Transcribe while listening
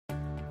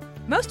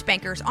Most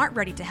bankers aren't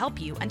ready to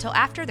help you until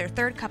after their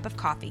third cup of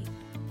coffee.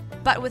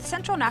 But with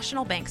Central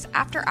National Bank's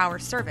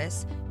after-hours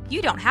service,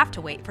 you don't have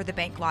to wait for the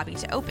bank lobby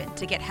to open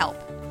to get help.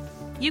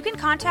 You can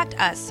contact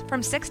us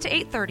from 6 to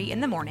 8:30 in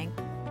the morning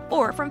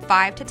or from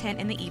 5 to 10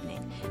 in the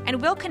evening,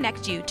 and we'll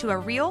connect you to a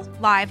real,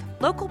 live,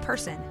 local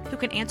person who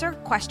can answer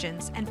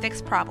questions and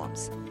fix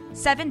problems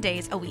 7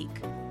 days a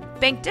week.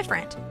 Bank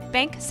different.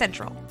 Bank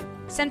Central.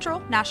 Central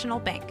National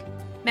Bank.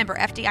 Member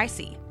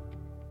FDIC.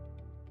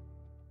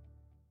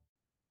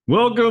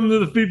 Welcome to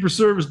the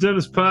Fee-for-Service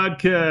Dentist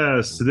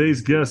Podcast.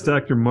 Today's guest,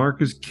 Dr.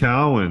 Marcus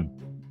Cowan.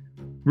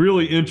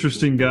 Really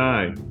interesting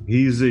guy.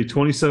 He's a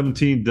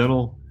 2017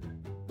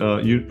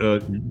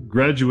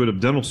 graduate of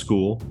dental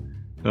school.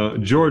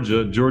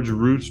 Georgia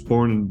roots,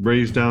 born and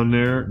raised down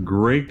there.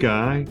 Great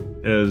guy,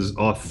 as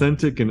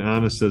authentic and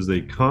honest as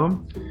they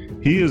come.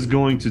 He is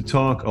going to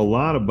talk a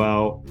lot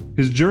about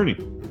his journey,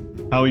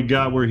 how he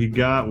got where he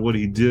got, what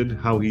he did,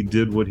 how he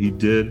did what he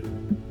did,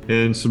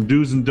 and some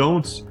do's and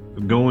don'ts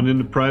going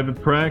into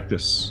private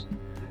practice.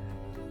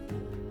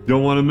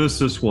 Don't want to miss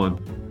this one.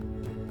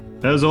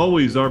 As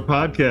always, our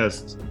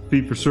podcast,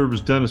 Fee-for-Service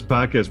Dentist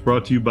Podcast,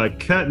 brought to you by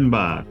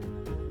Kettenbach.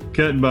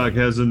 Kettenbach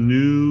has a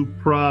new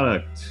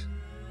product,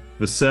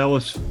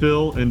 Visalis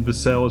Fill and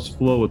Visalis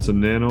Flow. It's a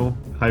nano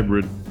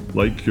hybrid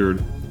light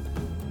cured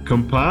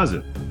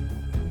composite.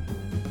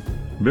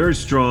 Very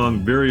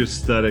strong, very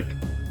aesthetic,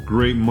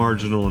 great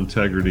marginal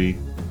integrity.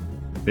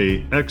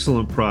 A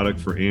excellent product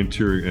for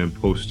anterior and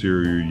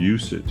posterior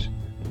usage.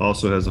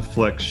 Also has a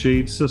flex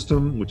shade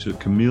system, which is a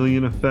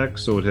chameleon effect,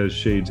 so it has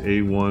shades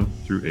A1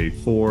 through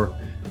A4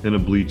 and a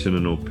bleach and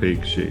an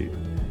opaque shade.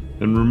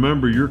 And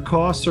remember, your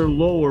costs are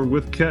lower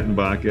with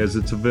Kettenbach as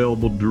it's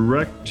available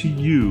direct to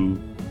you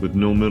with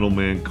no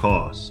middleman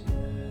cost.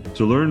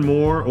 To learn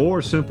more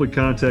or simply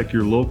contact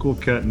your local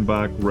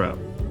Kettenbach rep.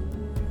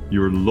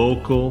 Your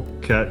local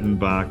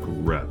Kettenbach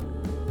rep.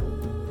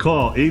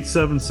 Call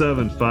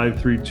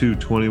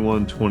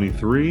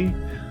 877-532-2123,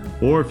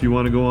 or if you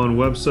want to go on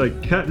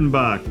website,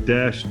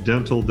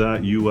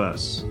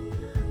 kettenbach-dental.us.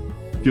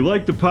 If you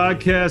like the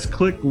podcast,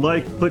 click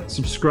like, click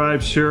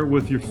subscribe, share it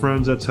with your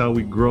friends. That's how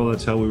we grow.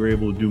 That's how we were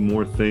able to do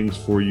more things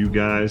for you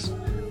guys,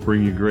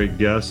 bring you great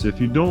guests. If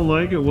you don't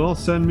like it, well,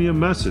 send me a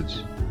message.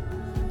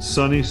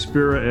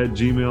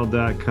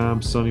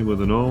 sunnyspira@gmail.com, Sunny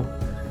with an O.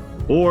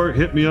 Or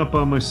hit me up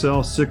on my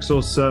cell,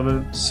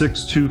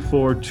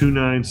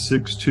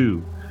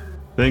 607-624-2962.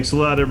 Thanks a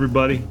lot,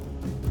 everybody.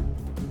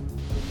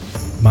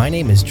 My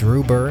name is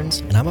Drew Burns,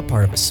 and I'm a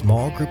part of a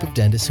small group of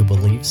dentists who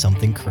believe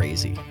something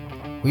crazy.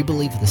 We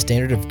believe the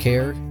standard of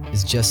care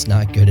is just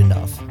not good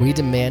enough. We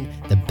demand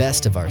the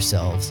best of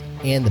ourselves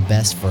and the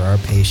best for our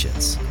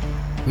patients.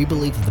 We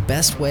believe that the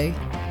best way?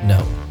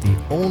 No, the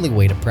only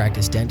way to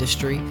practice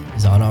dentistry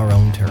is on our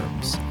own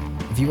terms.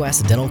 If you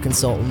ask the dental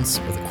consultants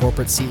or the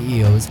corporate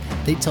CEOs,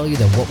 they tell you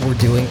that what we're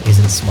doing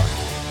isn't smart,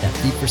 that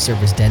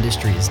fee-for-service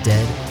dentistry is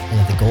dead, and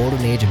that the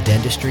golden age of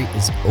dentistry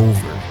is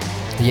over.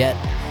 Yet,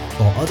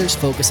 while others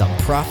focus on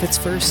profits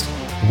first,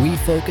 we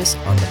focus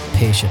on the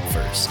patient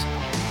first.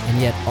 And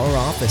yet, our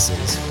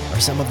offices are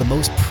some of the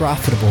most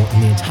profitable in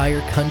the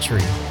entire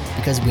country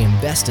because we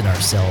invest in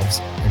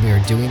ourselves and we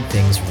are doing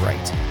things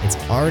right. It's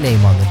our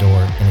name on the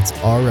door and it's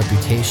our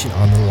reputation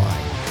on the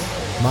line.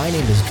 My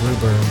name is Drew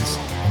Burns,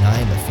 and I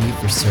am a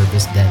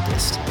fee-for-service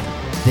dentist.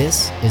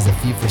 This is the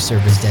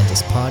Fee-for-Service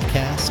Dentist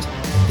Podcast,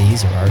 and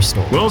these are our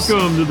stories.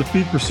 Welcome to the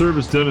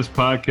Fee-for-Service Dentist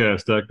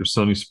Podcast. Dr.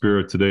 Sunny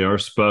Spirit today. Our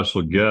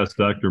special guest,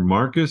 Dr.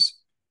 Marcus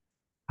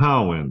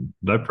Cowan.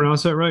 Did I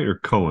pronounce that right, or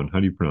Cowan? How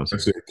do you pronounce it?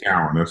 That's it,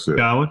 Cowan. That's it.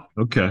 Cowan?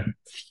 Okay.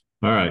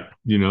 All right.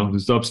 You know,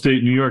 this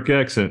upstate New York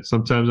accent.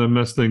 Sometimes I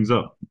mess things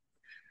up.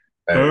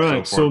 All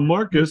right. So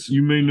Marcus,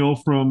 you may know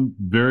from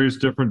various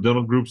different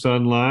dental groups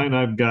online.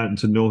 I've gotten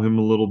to know him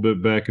a little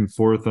bit back and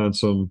forth on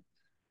some,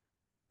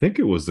 I think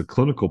it was the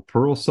Clinical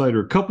Pearl site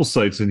or a couple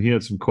sites, and he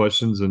had some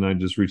questions, and I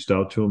just reached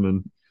out to him,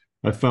 and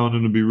I found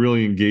him to be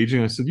really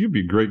engaging. I said, you'd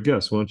be a great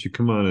guest. Why don't you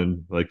come on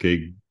in like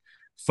a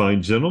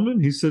fine gentleman?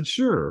 He said,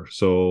 sure.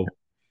 So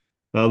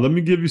let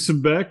me give you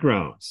some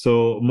background.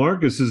 So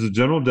Marcus is a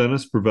general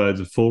dentist, provides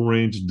a full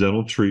range of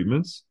dental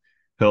treatments,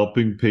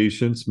 helping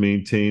patients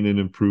maintain and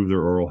improve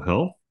their oral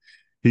health.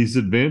 He's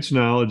advanced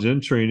knowledge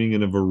and training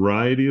in a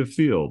variety of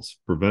fields: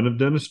 preventive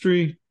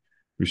dentistry,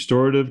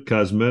 restorative,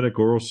 cosmetic,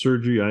 oral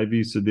surgery,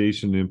 IV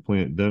sedation,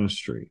 implant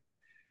dentistry.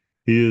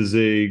 He is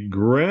a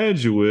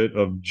graduate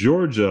of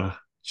Georgia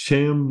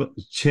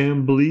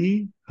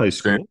Chamblee High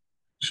School.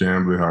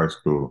 Chamblee High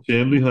School.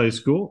 Chamblee High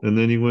School. And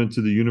then he went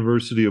to the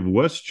University of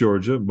West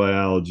Georgia,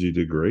 biology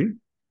degree.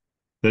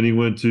 Then he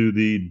went to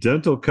the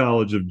Dental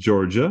College of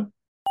Georgia.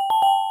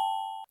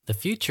 The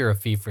future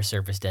of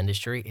fee-for-service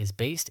dentistry is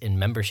based in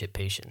membership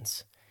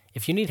patients.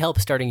 If you need help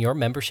starting your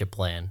membership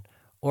plan,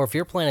 or if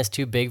your plan is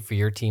too big for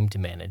your team to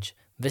manage,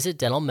 visit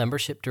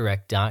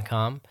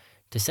dentalmembershipdirect.com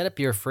to set up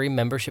your free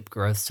membership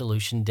growth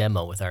solution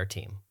demo with our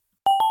team.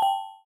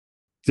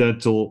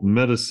 Dental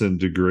medicine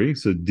degree,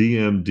 so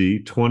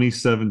DMD,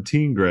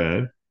 2017 grad.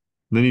 And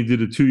then he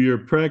did a 2-year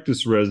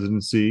practice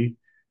residency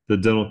the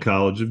Dental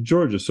College of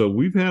Georgia. So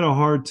we've had a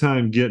hard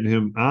time getting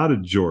him out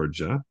of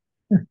Georgia,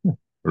 Right.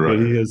 but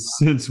he has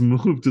since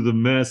moved to the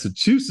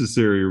Massachusetts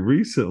area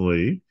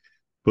recently.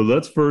 But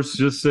let's first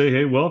just say,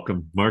 hey,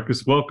 welcome,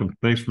 Marcus. Welcome.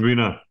 Thanks for being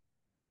on.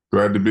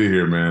 Glad to be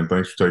here, man.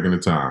 Thanks for taking the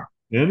time.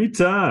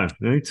 Anytime,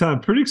 anytime.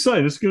 Pretty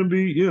excited. It's gonna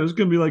be, it's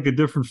gonna be like a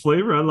different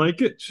flavor. I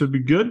like it. Should be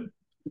good.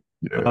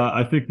 Yeah.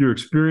 I think your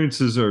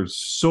experiences are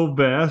so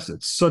vast.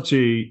 It's such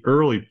a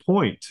early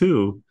point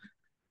too,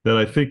 that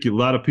I think a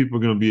lot of people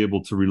are going to be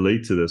able to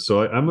relate to this.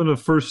 So I'm going to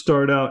first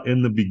start out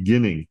in the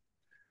beginning.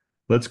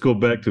 Let's go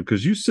back to,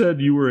 because you said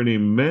you were in a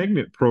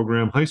magnet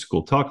program high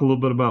school. Talk a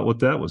little bit about what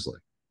that was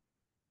like.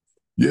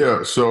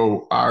 Yeah,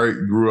 so I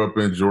grew up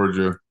in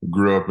Georgia,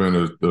 grew up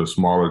in a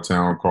smaller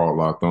town called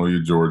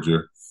Lithonia,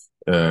 Georgia.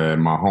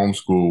 And my home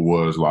school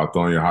was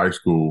Lithonia High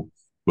School,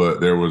 but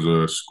there was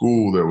a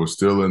school that was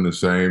still in the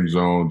same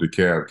zone,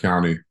 DeKalb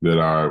County, that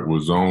I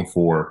was zoned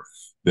for,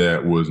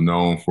 that was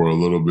known for a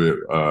little bit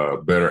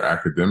better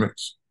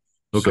academics.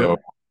 Okay. So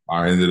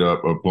I ended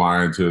up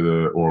applying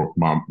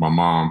my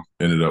mom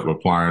ended up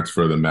applying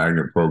for the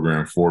magnet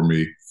program for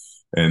me.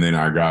 And then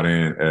I got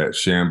in at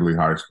Chamblee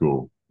High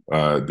School,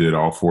 did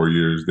all 4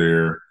 years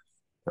there.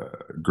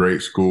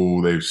 Great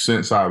school. They've,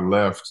 since I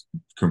left,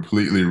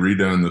 completely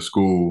redone the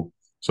school,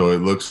 so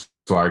it looks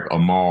like a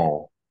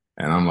mall.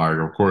 And I'm like,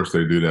 of course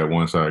they do that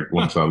once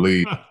I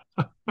leave.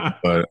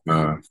 But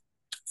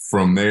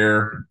from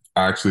there,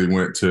 I actually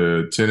went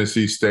to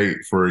Tennessee State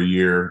for a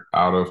year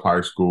out of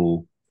high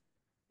school,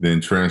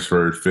 then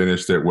transferred,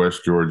 finished at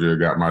West Georgia,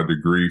 got my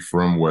degree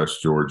from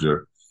West Georgia,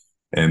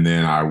 and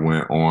then I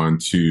went on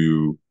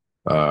to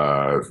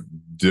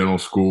dental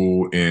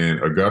school in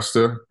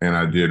Augusta, and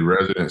I did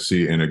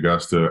residency in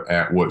Augusta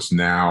at what's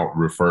now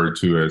referred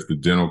to as the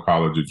Dental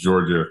College of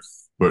Georgia,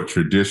 but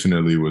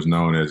traditionally was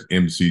known as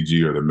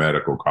MCG, or the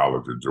Medical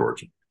College of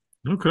Georgia.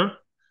 Okay.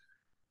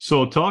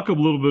 So talk a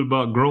little bit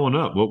about growing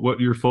up. What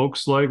your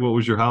folks like? What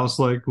was your house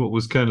like? What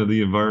was kind of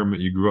the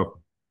environment you grew up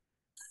in?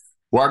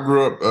 Well, I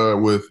grew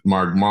up with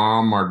my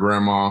mom, my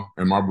grandma,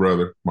 and my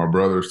brother. My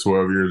brother's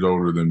 12 years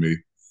older than me.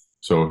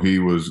 So he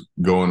was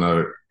going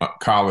to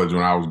college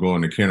when I was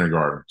going to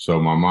kindergarten.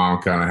 So my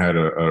mom kind of had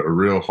a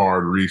real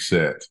hard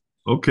reset.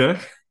 Okay.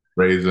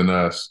 Raising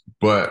us.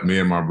 But me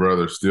and my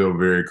brother still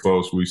very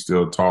close. We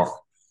still talk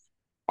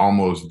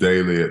almost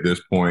daily at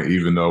this point,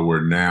 even though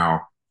we're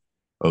now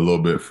a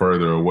little bit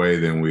further away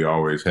than we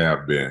always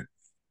have been.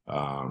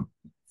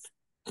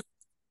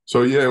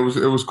 So yeah, it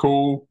was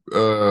cool.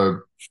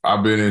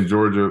 I've been in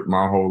Georgia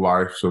my whole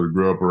life, so we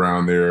grew up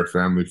around there.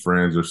 Family,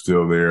 friends are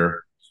still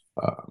there.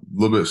 A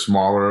little bit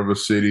smaller of a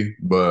city,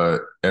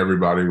 but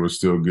everybody was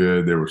still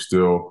good. There was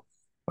still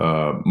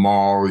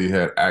mall. You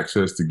had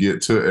access to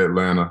get to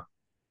Atlanta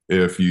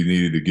if you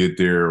needed to get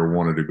there or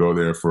wanted to go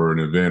there for an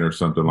event or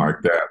something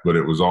like that. But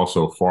it was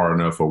also far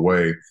enough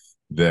away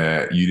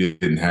that you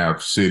didn't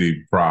have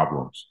city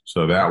problems.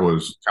 So that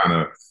was kind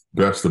of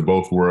best of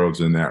both worlds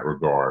in that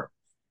regard,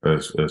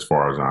 as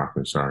far as I'm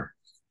concerned.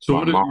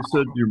 So you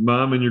said your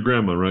mom and your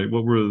grandma, right?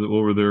 What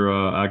were their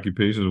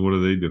occupations? What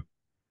do they do?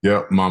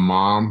 Yep, my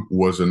mom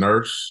was a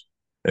nurse,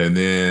 and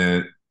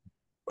then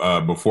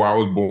before I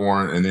was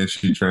born, and then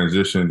she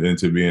transitioned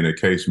into being a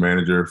case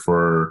manager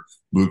for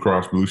Blue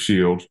Cross Blue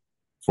Shield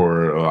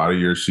for a lot of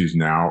years. She's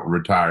now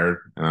retired,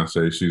 and I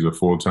say she's a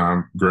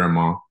full-time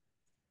grandma.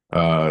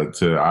 I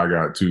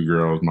got two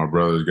girls. My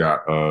brother's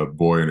got a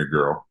boy and a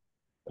girl.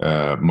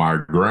 My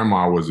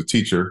grandma was a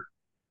teacher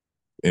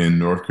in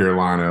North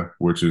Carolina,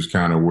 which is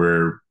kind of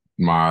where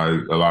a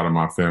lot of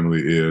my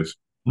family is.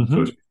 Mm-hmm.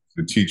 So she's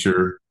a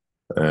teacher.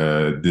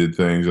 Did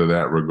things of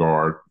that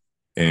regard.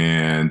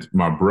 And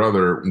my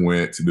brother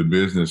went to the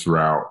business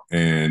route,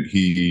 and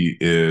he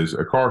is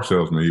a car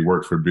salesman. He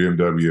works for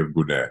BMW of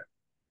Gwinnett.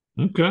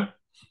 Okay.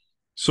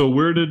 So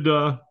where did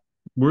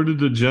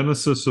the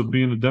genesis of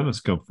being a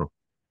dentist come from?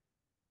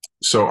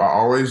 So I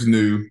always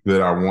knew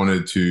that I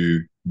wanted to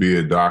be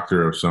a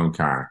doctor of some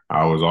kind.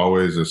 I was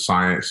always a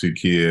sciencey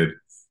kid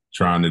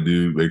trying to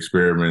do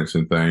experiments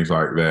and things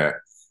like that.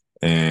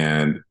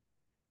 And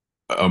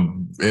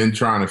in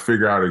trying to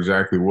figure out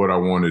exactly what I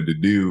wanted to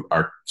do,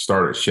 I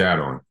started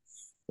shadowing.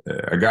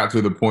 I got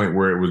to the point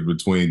where it was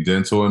between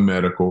dental and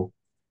medical,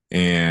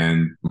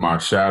 and my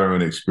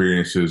shadowing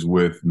experiences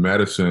with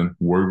medicine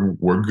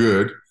were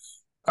good.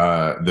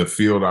 The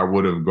field I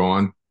would have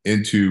gone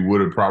into would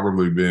have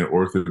probably been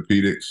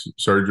orthopedics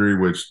surgery,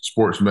 which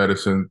sports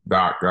medicine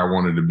doc. I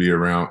wanted to be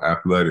around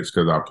athletics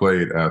because I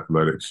played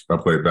athletics. I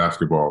played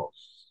basketball.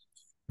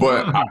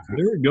 But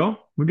there we go.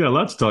 We got a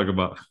lot to talk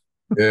about.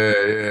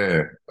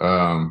 Yeah.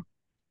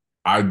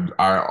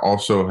 I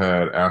also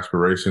had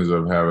aspirations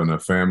of having a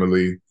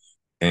family,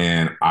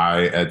 and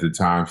I at the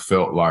time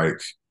felt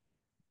like,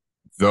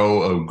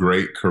 though a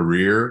great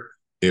career,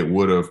 it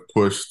would have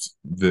pushed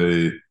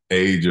the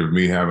age of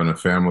me having a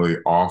family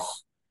off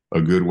a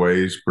good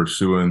ways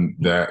pursuing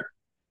that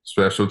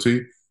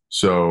specialty.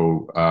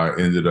 So I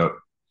ended up,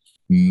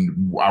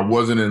 I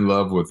wasn't in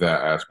love with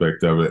that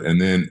aspect of it. And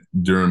then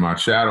during my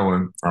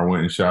shadowing, I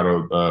went and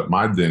shadowed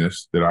my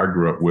dentist that I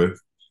grew up with.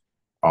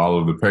 All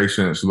of the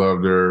patients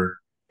loved her.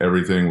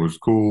 Everything was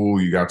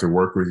cool. You got to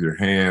work with your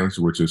hands,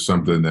 which is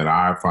something that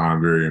I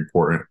find very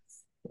important.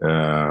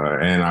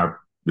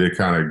 It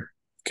kind of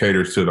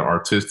caters to the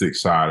artistic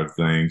side of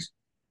things.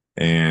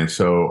 And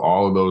so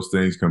all of those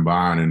things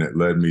combined, and it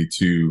led me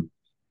to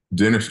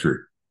dentistry.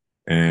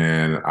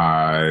 And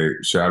I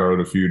shadowed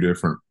a few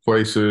different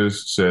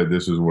places, said,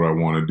 this is what I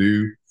want to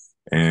do.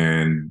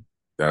 And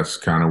that's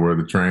kind of where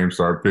the train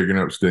started picking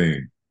up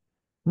steam.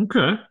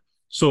 Okay.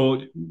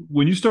 So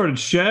when you started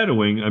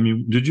shadowing, I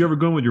mean, did you ever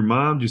go in with your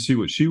mom? Did you see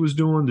what she was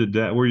doing? Did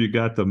that where you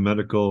got the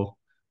medical,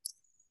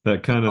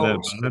 that kind of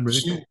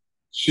that?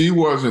 She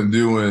wasn't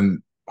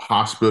doing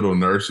hospital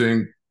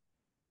nursing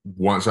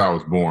once I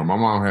was born. My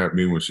mom had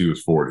me when she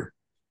was 40.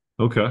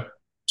 Okay.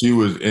 She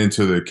was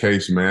into the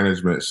case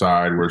management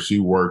side where she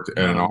worked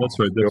at an office. That's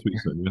right. That's what you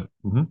said. Yeah.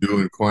 Mm-hmm.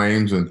 Doing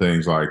claims and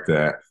things like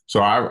that.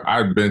 So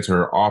I'd been to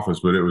her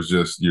office, but it was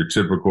just your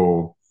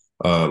typical,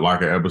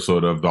 like an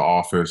episode of The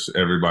Office.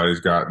 Everybody's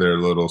got their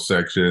little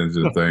sections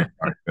and things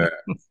like that.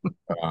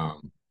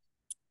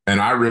 And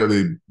I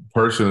really,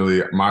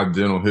 personally, my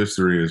dental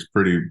history is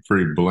pretty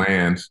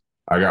bland.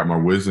 I got my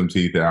wisdom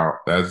teeth out.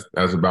 That's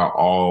about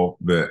all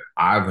that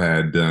I've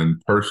had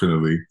done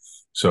personally.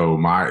 So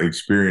my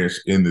experience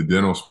in the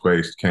dental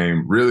space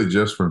came really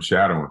just from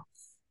shadowing.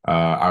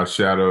 I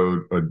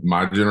shadowed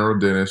my general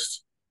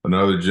dentist,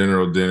 another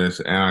general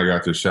dentist, and I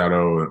got to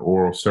shadow an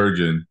oral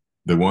surgeon,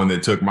 the one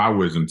that took my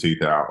wisdom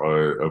teeth out,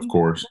 of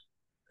course.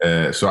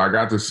 So I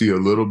got to see a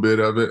little bit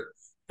of it.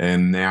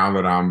 And now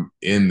that I'm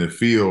in the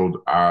field,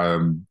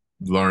 I'm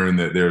learning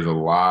that there's a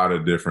lot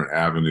of different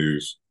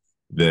avenues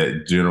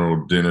that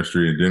general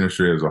dentistry and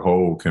dentistry as a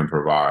whole can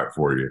provide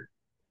for you.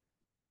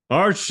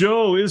 Our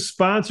show is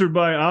sponsored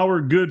by our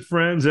good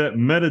friends at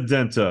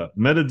Medidenta.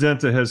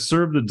 Medidenta has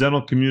served the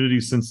dental community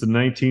since the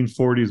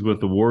 1940s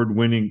with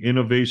award-winning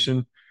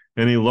innovation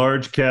and a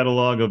large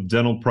catalog of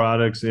dental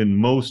products in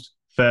most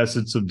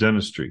facets of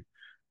dentistry.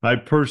 I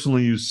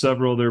personally use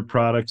several of their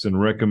products and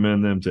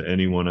recommend them to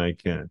anyone I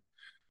can.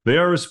 They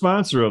are a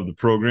sponsor of the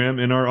program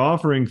and are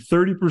offering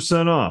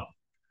 30% off.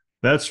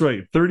 That's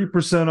right,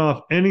 30%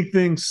 off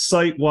anything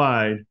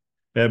site-wide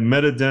at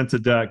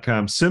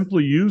Medidenta.com.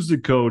 Simply use the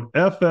code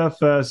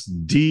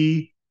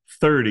FFSD30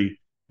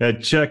 at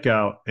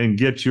checkout and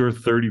get your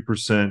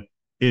 30%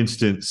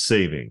 instant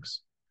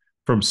savings.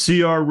 From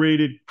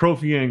CR-rated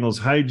prophy angles,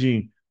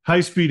 hygiene,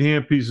 high-speed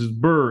handpieces,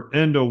 burr,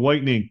 endo,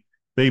 whitening,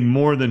 they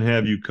more than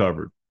have you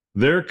covered.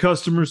 Their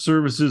customer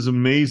service is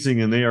amazing,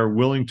 and they are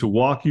willing to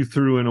walk you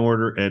through an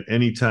order at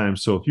any time.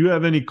 So if you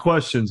have any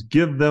questions,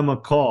 give them a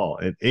call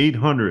at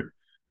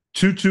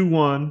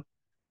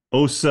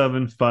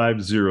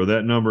 800-221-0750.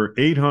 That number,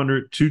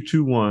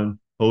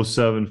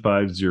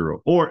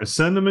 800-221-0750. Or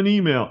send them an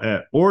email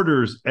at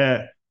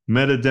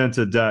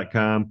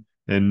orders@medidenta.com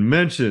and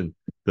mention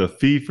the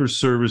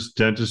Fee-for-Service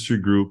Dentistry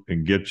Group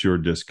and get your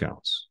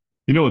discounts.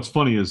 You know, what's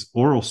funny is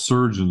oral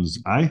surgeons,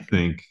 I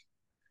think,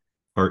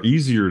 are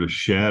easier to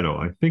shadow.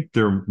 I think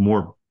they're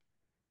more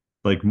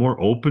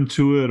open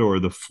to it, or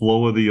the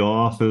flow of the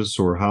office,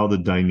 or how the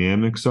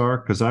dynamics are.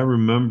 Because I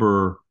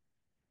remember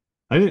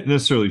I didn't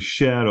necessarily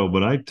shadow,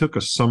 but I took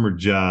a summer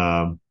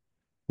job.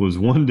 It was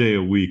one day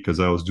a week because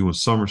I was doing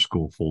summer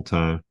school full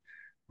time. It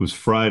was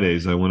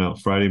Fridays. I went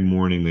out Friday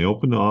morning. They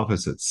opened the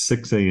office at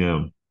 6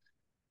 a.m.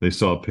 They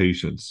saw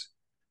patients,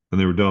 and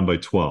they were done by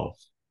 12.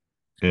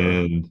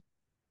 And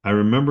I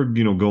remember,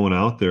 going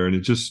out there, and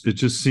it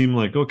just seemed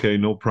like, okay,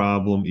 no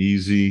problem,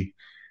 easy.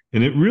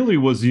 And it really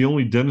was the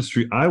only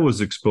dentistry I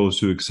was exposed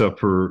to, except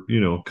for,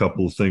 a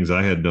couple of things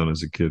I had done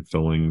as a kid,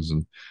 fillings,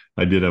 and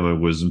I did have my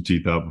wisdom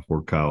teeth out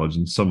before college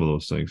and some of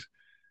those things.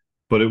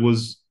 But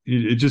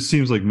it just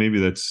seems like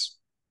maybe it's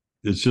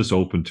just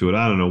open to it.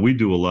 I don't know. We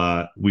do a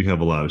lot. We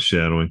have a lot of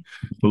shadowing.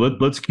 But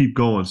let's keep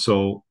going.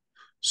 So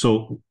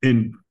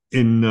in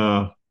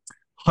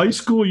high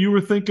school, you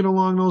were thinking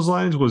along those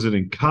lines? Was it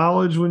in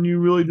college when you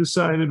really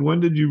decided?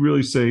 When did you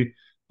really say,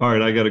 all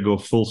right, I got to go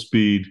full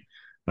speed.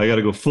 I got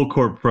to go full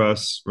court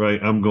press,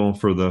 right? I'm going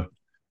for the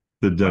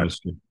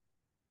dentistry.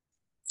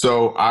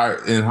 So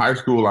in high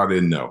school, I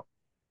didn't know.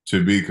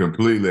 To be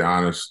completely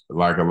honest,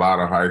 like a lot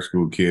of high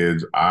school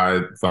kids,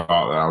 I thought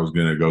that I was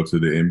going to go to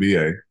the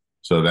NBA.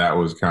 So that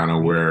was kind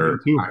of where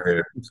my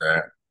head was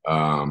at.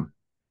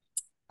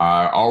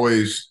 I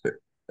always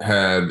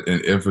had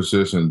an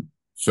emphasis and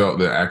felt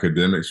that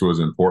academics was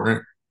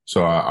important.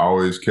 So I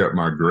always kept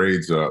my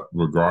grades up,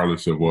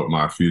 regardless of what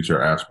my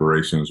future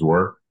aspirations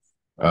were.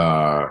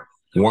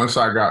 Once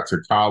I got to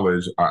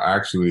college, I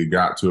actually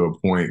got to a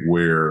point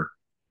where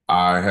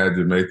I had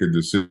to make a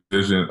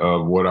decision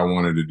of what I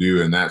wanted to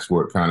do. And that's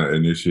what kind of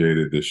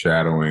initiated the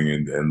shadowing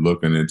and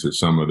looking into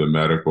some of the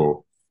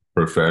medical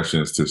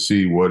professions to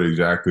see what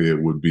exactly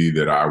it would be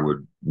that I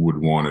would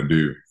want to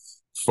do.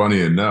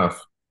 Funny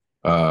enough,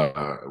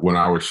 when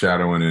I was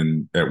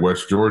shadowing at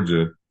West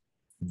Georgia,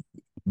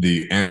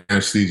 the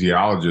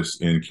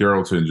anesthesiologists in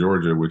Carrollton,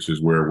 Georgia, which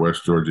is where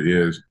West Georgia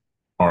is,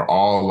 are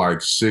all like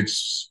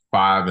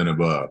 6'5" and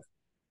above.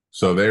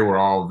 So they were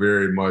all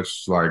very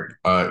much like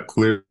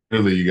clearly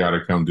really, you got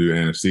to come do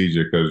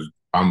anesthesia because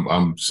I'm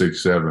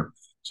 6'7".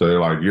 So they're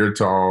like, you're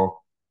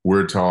tall,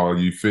 we're tall,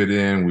 you fit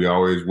in. We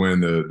always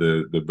win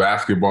the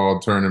basketball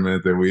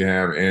tournament that we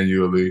have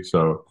annually.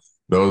 So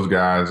those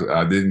guys,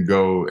 I didn't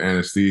go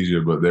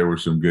anesthesia, but there were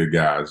some good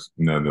guys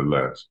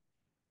nonetheless.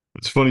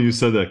 It's funny you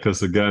said that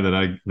because the guy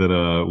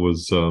that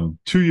was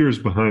 2 years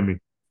behind me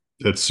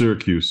at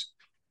Syracuse,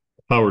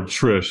 Howard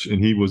Trish,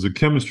 and he was a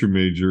chemistry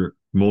major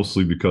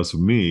mostly because of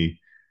me.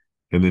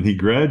 And then he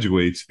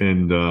graduates,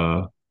 and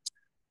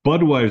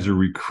Budweiser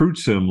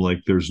recruits him like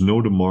there's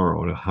no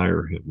tomorrow to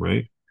hire him,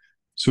 right?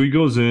 So he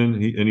goes in,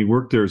 and he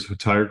worked there his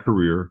entire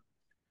career.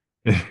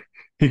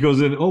 He goes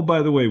in, oh,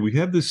 by the way, we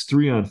have this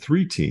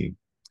 3-on-3 team,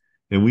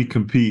 and we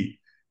compete.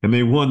 And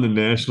they won the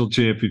national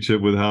championship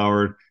with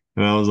Howard.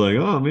 And I was like,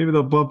 oh, maybe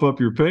they'll bump up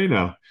your pay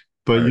now.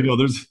 But,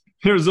 Right.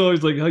 There's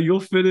always like, oh, you'll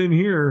fit in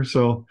here.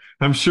 So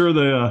I'm sure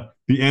the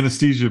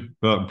anesthesia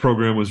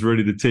program was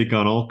ready to take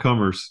on all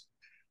comers.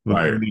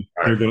 Right.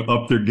 They're going to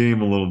up their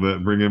game a little bit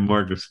and bring in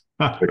Marcus.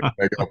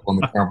 Take up on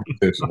the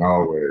competition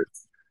always.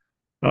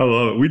 I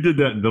love it. We did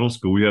that in dental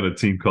school. We had a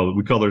team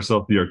we called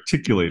ourselves the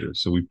Articulators.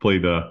 So we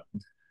played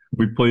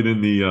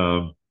in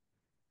the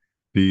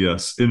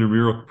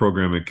intramural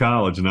program in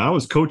college, and I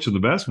was coaching the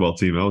basketball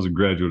team. I was a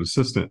graduate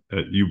assistant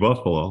at U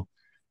Buffalo,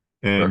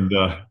 and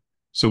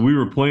so we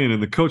were playing.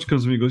 And the coach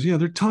comes to me and goes, "Yeah,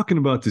 they're talking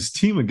about this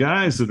team of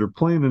guys that are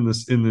playing in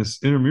this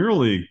intramural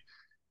league."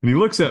 And he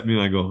looks at me,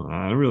 and I go,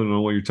 "I don't really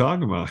know what you're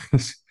talking about,"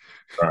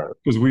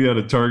 because we had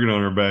a target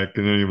on our back.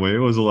 And anyway, it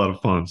was a lot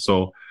of fun.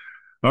 So,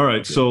 all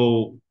right,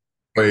 so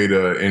played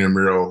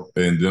intramural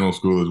in dental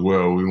school as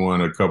well. We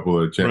won a couple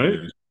of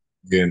championships.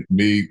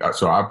 Right?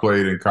 So I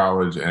played in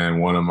college,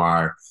 and one of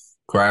my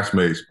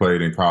classmates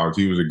played in college.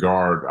 He was a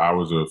guard. I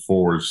was a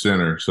forward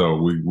center. So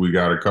we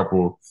got a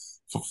couple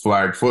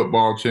flag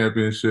football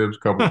championships,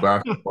 couple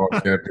basketball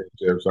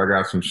championships. I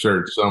got some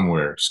shirts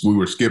somewhere. We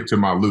were skipped to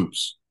my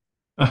loops.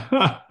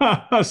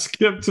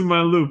 Skip to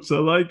my loops. I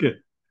like it.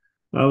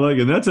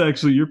 That's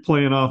actually, you're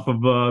playing off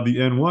of the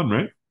N1,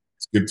 right?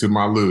 Skip to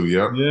my loo.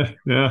 Yep.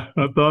 Yeah.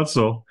 I thought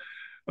so.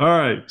 All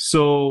right.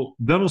 So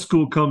dental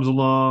school comes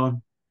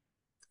along.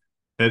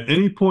 At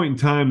any point in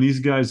time, these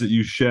guys that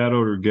you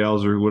shadowed, or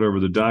gals, or whatever,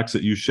 the docs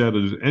that you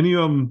shadowed, did any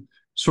of them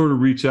sort of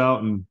reach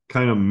out and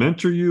kind of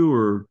mentor you,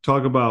 or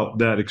talk about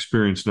that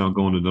experience now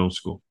going to dental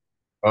school?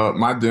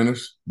 My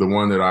dentist, the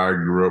one that I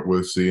grew up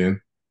with seeing,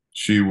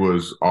 she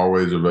was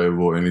always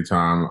available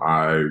anytime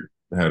I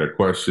had a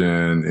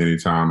question,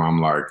 anytime I'm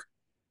like,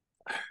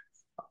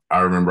 I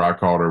remember I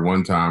called her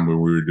one time when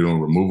we were doing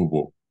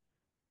removable,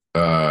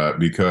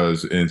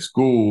 because in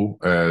school,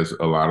 as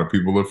a lot of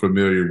people are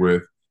familiar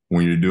with,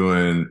 when you're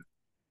doing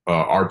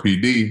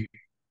RPD,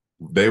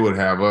 they would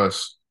have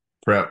us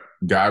prep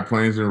guide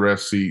planes and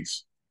rest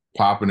seats,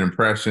 pop an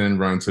impression,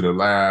 run to the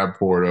lab,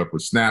 pour it up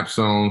with snap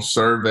zone,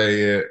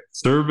 survey it.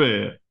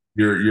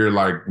 You're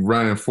like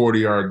running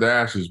 40-yard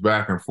dashes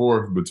back and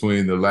forth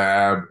between the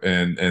lab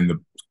and the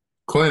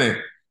clinic.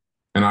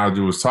 And I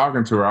was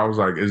talking to her. I was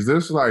like, is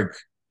this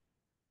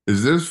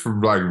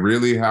for like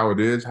really how it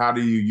is? How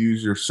do you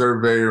use your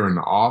surveyor in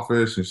the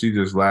office? And she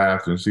just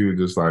laughed, and she was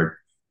just like,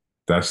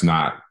 that's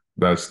not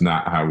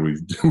how we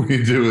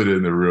do it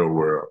in the real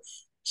world.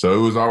 So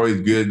it was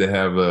always good to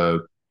have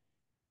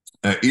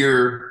an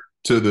ear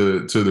to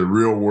the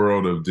real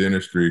world of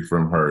dentistry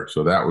from her.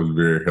 So that was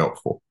very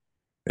helpful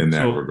in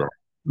that regard.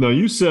 Now,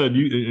 you said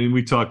and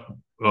we talked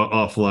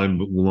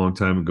offline a long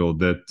time ago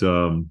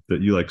that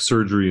you like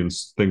surgery and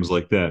things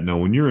like that. Now,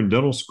 when you're in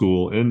dental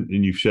school and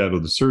you shadow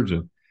the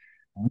surgeon,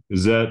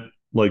 is that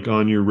like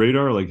on your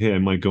radar? Like, hey, I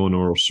might go into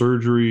oral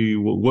surgery.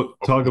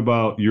 Talk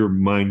about your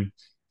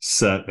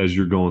mindset as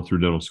you're going through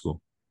dental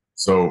school.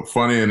 So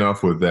funny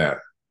enough with that,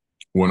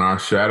 when I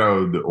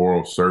shadowed the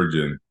oral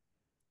surgeon,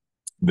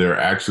 there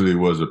actually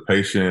was a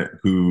patient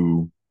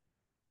who,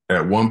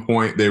 at one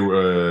point, they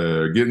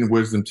were getting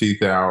wisdom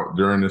teeth out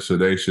during the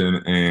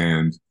sedation,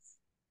 and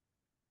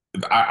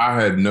I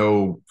had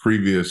no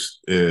previous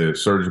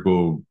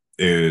surgical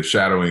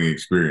shadowing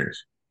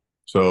experience.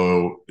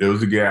 So it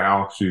was a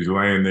gal. She's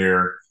laying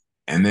there,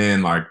 and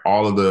then like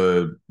all of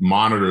the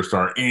monitors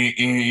start.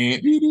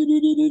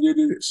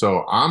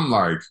 So I'm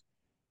like,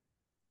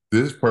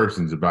 this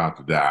person's about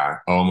to die.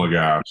 Oh my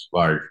gosh!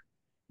 Like,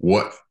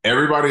 what?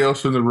 Everybody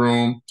else in the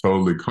room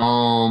totally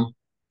calm.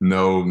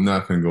 No,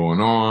 nothing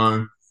going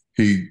on.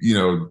 He,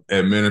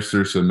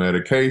 administers some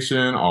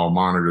medication. All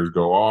monitors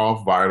go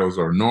off. Vitals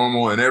are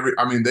normal, and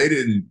they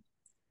didn't.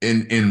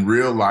 In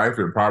real life,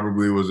 it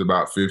probably was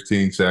about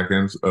 15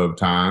 seconds of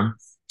time.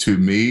 To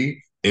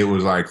me, it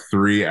was like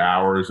 3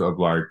 hours of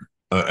like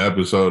an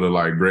episode of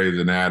like Grey's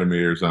Anatomy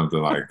or something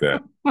like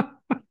that.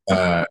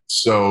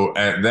 So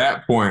at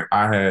that point,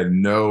 I had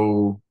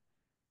no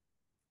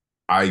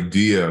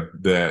idea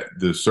that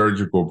the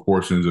surgical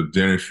portions of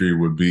dentistry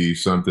would be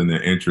something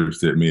that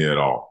interested me at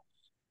all.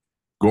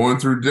 Going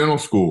through dental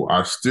school,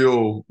 I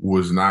still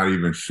was not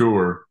even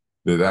sure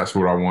that that's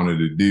what I wanted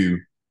to do.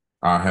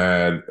 I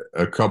had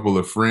a couple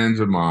of friends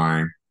of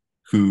mine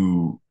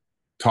who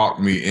talked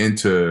me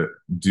into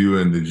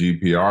doing the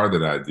GPR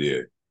that I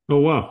did. Oh,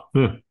 wow.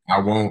 Huh. I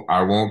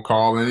won't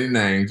call any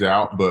names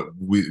out, but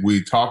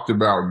we talked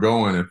about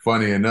going, and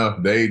funny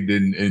enough, they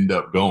didn't end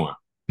up going.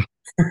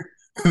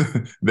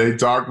 They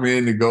talked me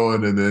into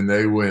going, and then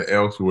they went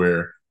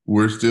elsewhere.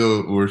 We're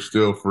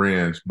still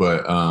friends,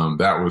 but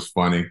that was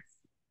funny.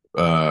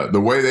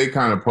 The way they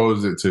kind of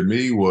posed it to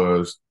me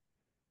was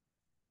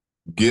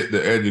get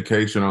the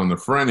education on the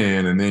front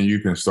end, and then you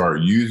can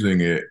start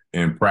using it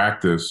in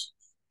practice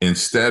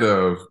instead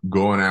of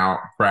going out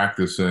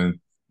practicing.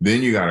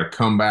 Then you got to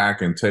come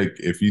back and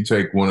if you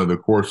take one of the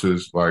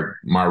courses, like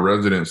my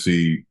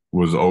residency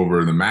was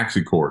over the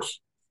Maxi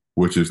course,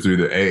 which is through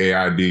the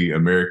AAID,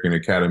 American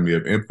Academy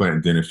of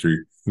Implant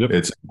Dentistry. Yep.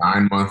 It's a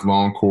 9-month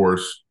long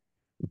course,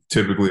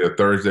 typically a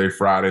Thursday,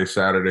 Friday,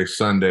 Saturday,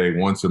 Sunday,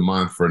 once a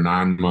month for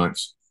 9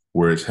 months,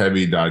 where it's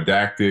heavy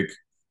didactic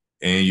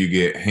and you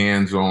get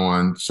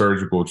hands-on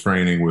surgical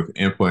training with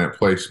implant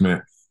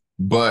placement.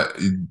 But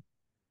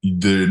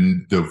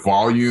the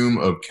volume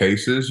of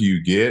cases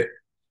you get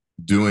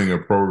doing a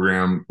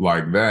program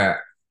like that,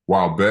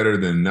 while better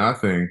than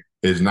nothing,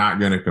 is not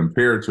going to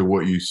compare to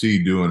what you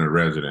see doing a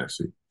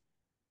residency.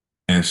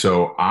 And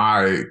so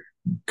I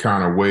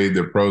kind of weighed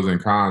the pros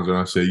and cons, and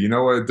I said, you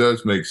know what, it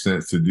does make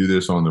sense to do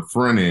this on the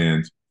front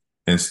end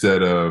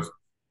instead of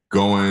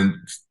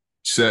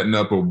setting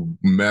up a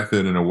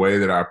method in a way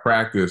that I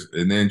practice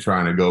and then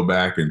trying to go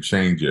back and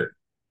change it.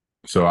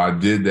 So I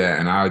did that,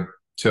 and I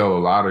tell a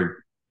lot of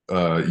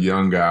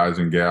young guys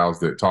and gals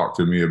that talk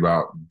to me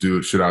about,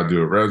 should I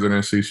do a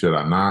residency? Should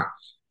I not?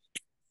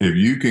 If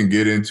you can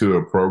get into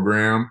a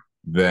program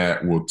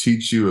that will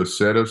teach you a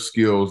set of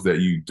skills that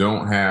you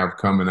don't have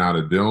coming out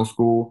of dental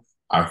school,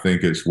 I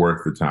think it's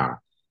worth the time.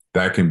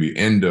 That can be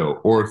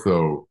endo,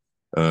 ortho,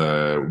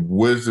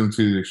 wisdom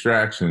tooth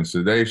extraction,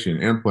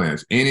 sedation,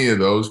 implants, any of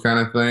those kind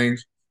of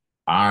things.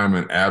 I'm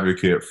an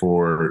advocate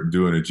for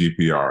doing a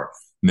GPR.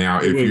 Now,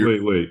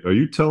 Wait. Are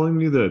you telling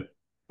me that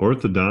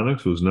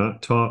orthodontics was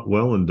not taught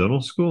well in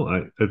dental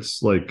school?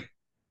 It's like,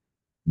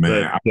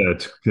 man,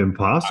 that's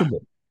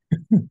impossible.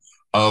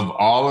 Of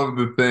all of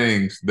the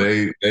things,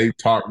 they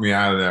talked me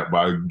out of that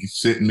by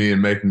sitting me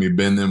and making me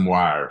bend them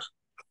wires.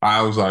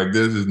 I was like,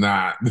 this is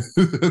not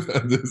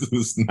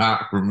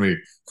for me.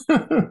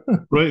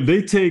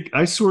 Right.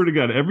 I swear to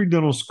God, every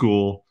dental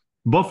school,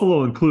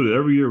 Buffalo included,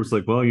 every year was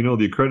like, well,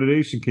 the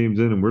accreditation came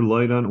in and we're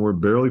light on, we're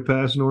barely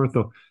passing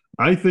ortho.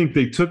 I think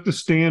they took the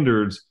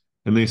standards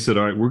and they said,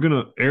 all right, we're going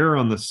to err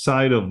on the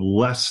side of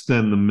less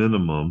than the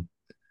minimum.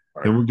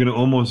 Right. And we're going to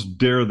almost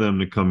dare them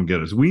to come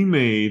get us. We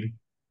made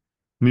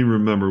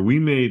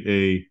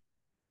a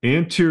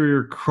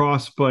anterior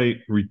crossbite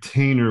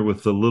retainer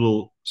with a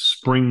little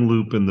spring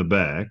loop in the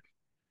back.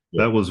 Yep.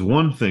 That was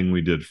one thing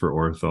we did for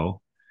ortho.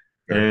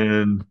 Okay.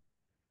 And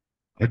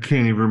I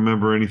can't even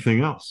remember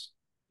anything else.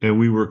 And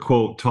we were,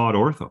 quote, taught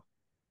ortho.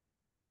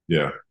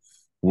 Yeah.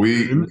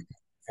 We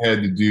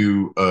had to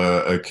do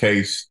a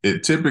case.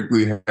 It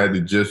typically had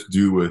to just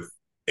do with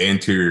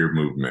anterior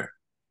movement.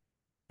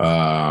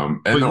 But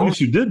at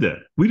least you did that.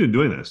 We didn't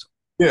do any of this.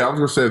 Yeah, I was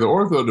going to say the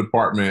ortho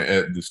department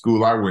at the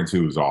school I went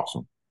to was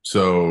awesome.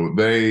 So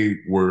they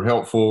were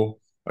helpful.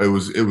 It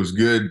was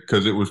good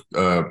because it was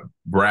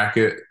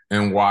bracket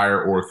and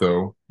wire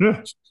ortho. Yeah.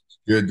 It's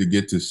good to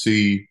get to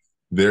see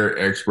their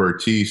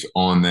expertise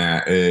on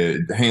that,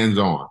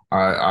 hands-on.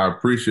 I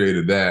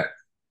appreciated that.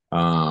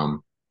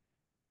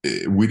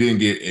 We didn't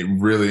get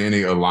really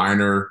any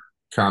aligner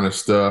kind of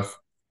stuff.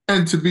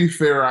 And to be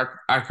fair,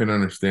 I can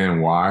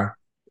understand why.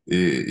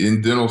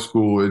 In dental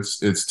school,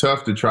 it's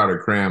tough to try to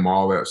cram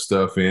all that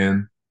stuff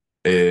in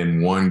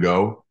one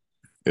go.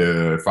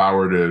 If I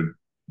were to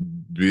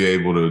be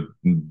able to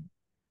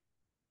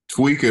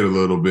tweak it a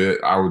little bit,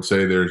 I would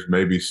say there's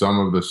maybe some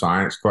of the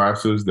science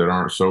classes that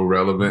aren't so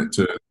relevant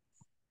to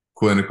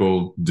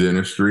clinical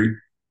dentistry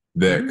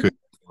that could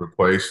be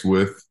replaced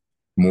with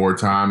more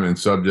time and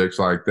subjects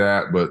like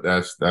that. But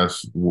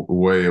that's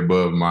way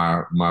above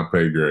my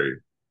pay grade.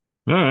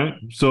 All right.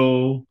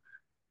 So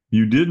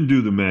you didn't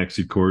do the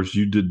Maxi course.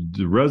 You did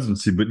the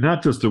residency, but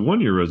not just a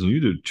 1-year residency. You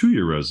did a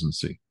 2-year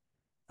residency.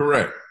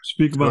 Correct.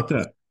 Speak about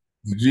that.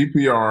 The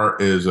GPR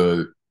is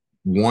a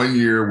 1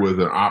 year with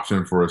an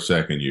option for a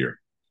 2nd year.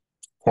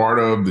 Part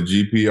of the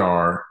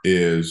GPR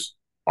is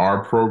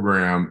our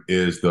program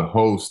is the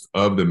host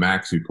of the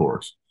Maxi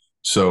course.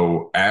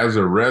 So as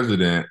a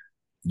resident,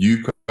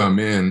 you come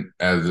in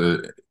as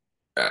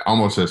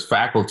almost as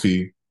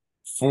faculty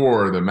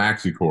for the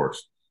Maxi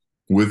course.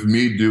 With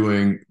me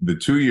doing the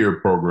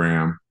 2-year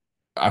program,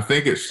 I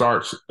think it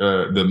starts,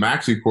 the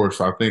Maxi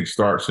course, I think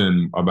starts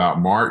in about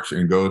March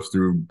and goes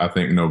through, I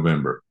think,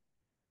 November.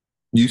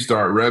 You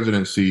start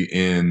residency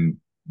in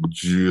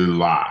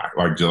July,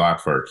 like July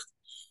 1st.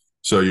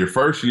 So your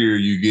first year,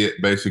 you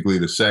get basically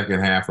the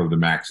second half of the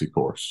Maxi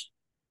course.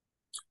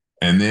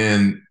 And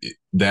then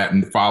that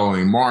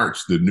following March,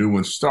 the new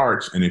one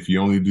starts. And if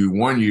you only do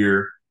 1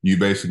 year, you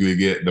basically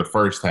get the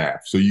first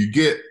half. So you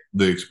get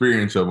the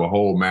experience of a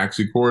whole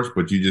Maxi course,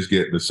 but you just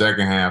get the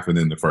second half and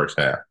then the first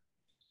half.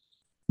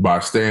 By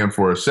staying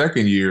for a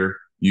 2nd year,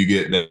 you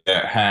get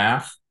that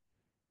half,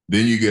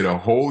 then you get a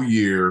whole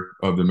year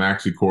of the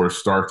maxi course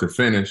start to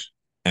finish,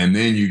 and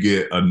then you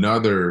get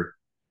another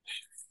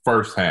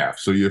first half.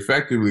 So you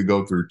effectively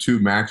go through 2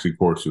 maxi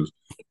courses.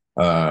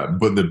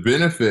 But the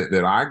benefit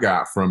that I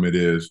got from it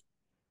is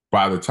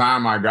by the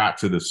time I got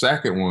to the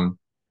second one,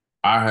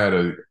 I had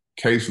a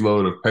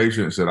caseload of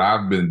patients that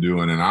I've been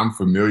doing and I'm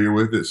familiar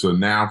with it. So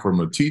now from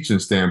a teaching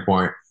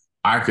standpoint,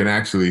 I can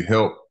actually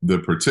help the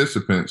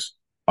participants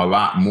a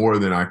lot more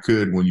than I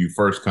could when you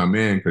first come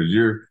in, because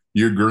you're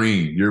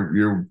green,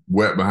 you're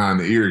wet behind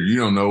the ears. You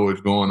don't know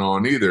what's going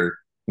on either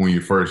when you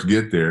first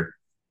get there.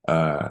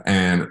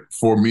 And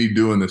for me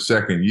doing the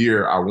second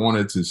year, I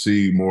wanted to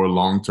see more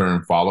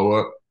long-term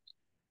follow-up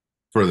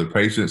for the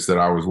patients that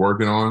I was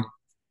working on.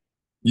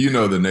 You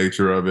know the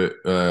nature of it.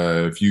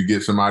 If you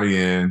get somebody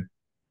in,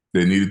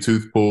 they need a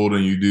tooth pulled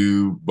and you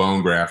do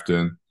bone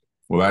grafting,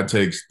 well, that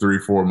takes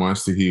 3-4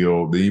 months to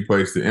heal. Then you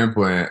place the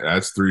implant,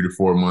 that's 3 to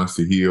 4 months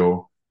to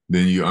heal.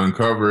 Then you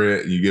uncover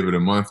it, you give it a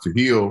month to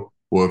heal.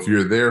 Well, if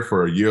you're there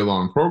for a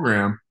year-long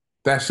program,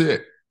 that's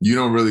it. You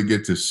don't really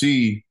get to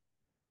see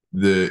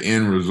the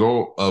end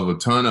result of a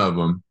ton of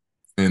them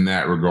in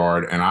that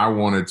regard. And I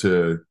wanted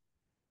to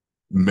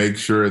make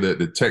sure that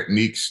the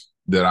techniques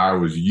that I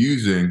was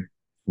using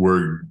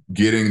were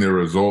getting the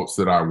results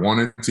that I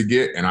wanted to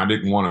get. And I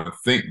didn't want to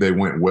think they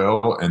went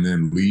well and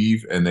then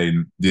leave and they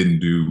didn't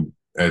do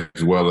as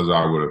well as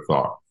I would have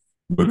thought,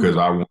 because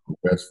I want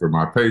the best for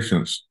my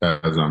patients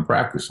as I'm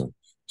practicing.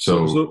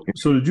 So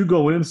did you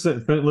go in and say,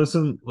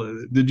 listen,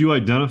 did you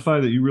identify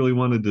that you really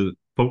wanted to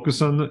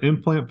focus on the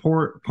implant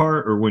part,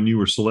 or when you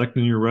were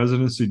selecting your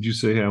residency, did you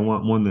say, hey, I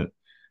want one that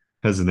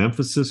has an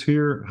emphasis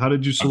here? How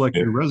did you select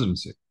your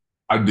residency?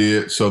 I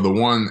did. So the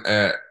one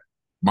at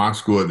my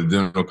school at the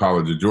Dental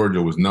College of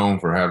Georgia was known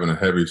for having a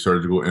heavy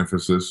surgical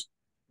emphasis,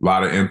 a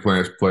lot of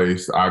implants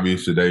placed, IV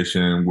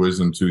sedation,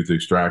 wisdom tooth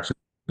extractions.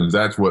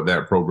 That's what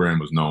that program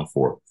was known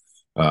for.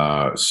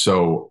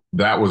 So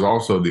that was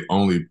also the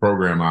only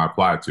program I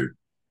applied to.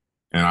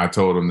 And I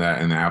told them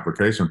that in the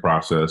application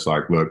process,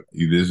 like, look,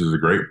 this is a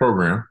great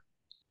program.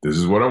 This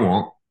is what I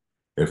want.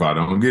 If I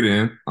don't get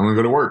in, I'm gonna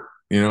go to work.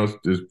 You know,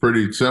 it's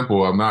pretty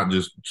simple. I'm not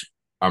just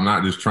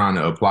trying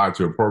to apply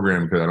to a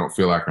program because I don't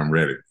feel like I'm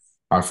ready.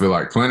 I feel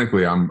like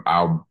clinically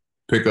I'll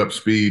pick up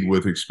speed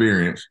with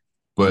experience,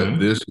 but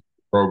this is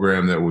a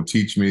program that will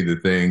teach me the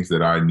things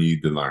that I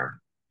need to learn.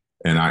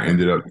 And I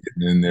ended up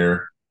getting in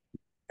there,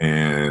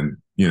 and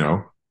you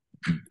know,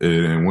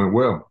 it went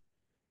well.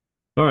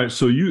 All right,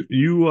 so you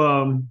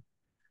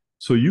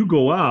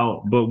go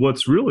out, but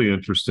what's really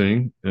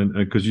interesting, and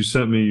because you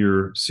sent me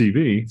your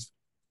CV,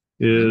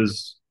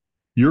 is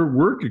your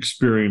work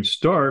experience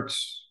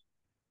starts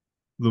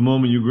the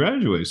moment you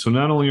graduate. So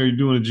not only are you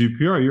doing a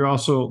GPR, you're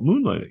also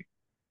moonlighting.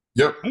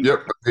 Yep, I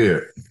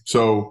did.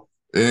 So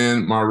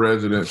in my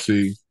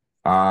residency,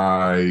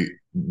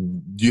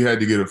 you had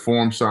to get a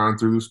form signed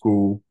through the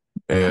school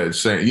and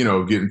saying, you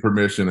know, getting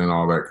permission and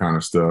all that kind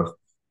of stuff.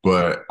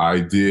 But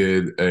I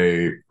did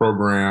a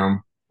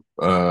program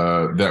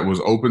that was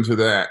open to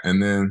that,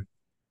 and then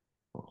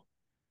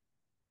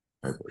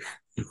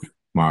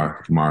my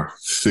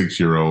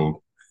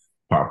 6-year-old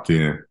popped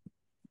in.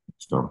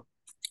 So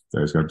I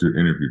just got to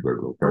interview, but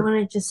okay. I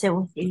want to just sit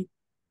with you.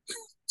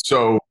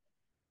 So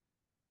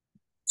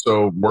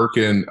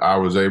working, I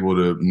was able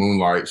to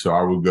moonlight. So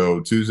I would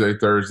go Tuesday,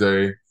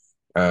 Thursday,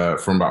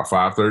 from about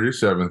 5:30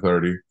 to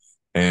 7:30,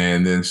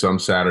 and then some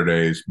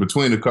Saturdays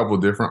between a couple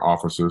of different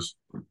offices,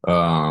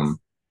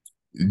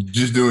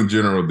 just doing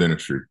general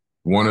dentistry.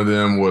 One of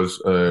them was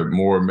a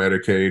more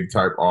Medicaid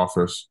type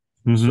office,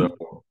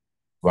 so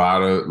a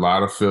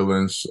lot of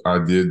fill-ins. I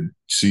did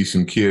see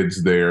some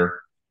kids there.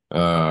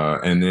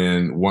 And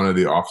then one of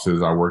the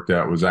offices I worked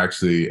at was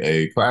actually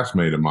a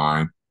classmate of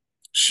mine.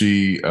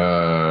 She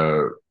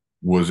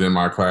was in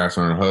my class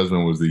and her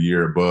husband was the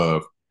year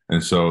above.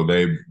 And so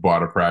they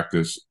bought a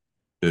practice.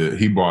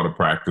 He bought a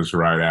practice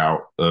right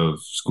out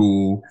of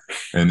school.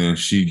 And then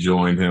she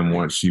joined him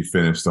once she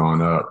finished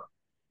on up.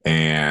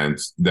 And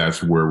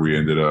that's where we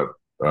ended up,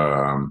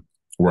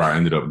 where I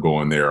ended up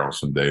going there on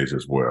some days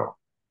as well.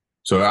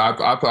 So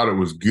I thought it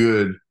was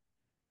good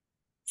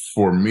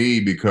for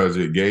me because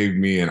it gave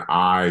me an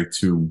eye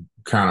to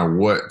kind of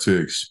what to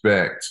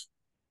expect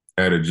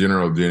at a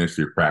general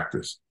dentistry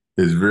practice.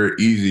 It's very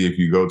easy if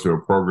you go to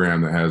a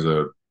program that has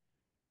a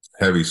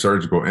heavy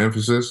surgical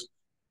emphasis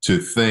to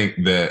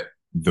think that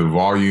the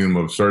volume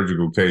of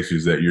surgical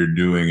cases that you're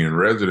doing in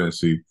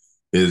residency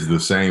is the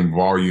same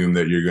volume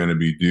that you're going to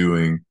be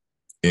doing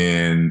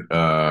in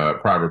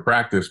private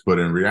practice, but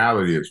in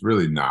reality, it's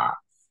really not.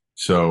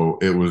 So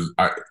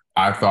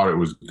I thought it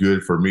was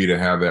good for me to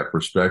have that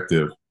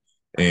perspective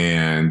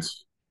and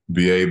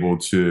be able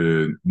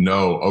to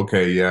know,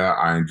 okay, yeah,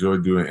 I enjoy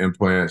doing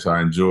implants.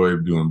 I enjoy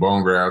doing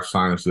bone grafts,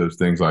 sinuses,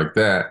 things like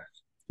that.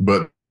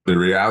 But the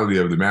reality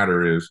of the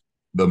matter is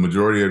the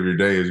majority of your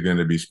day is going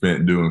to be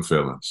spent doing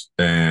fillings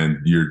and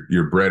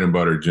your bread and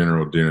butter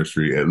general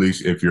dentistry, at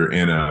least if you're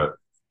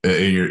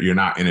you're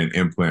not in an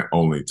implant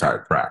only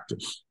type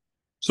practice.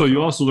 So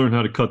you also learn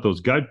how to cut those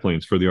guide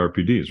planes for the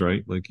RPDs,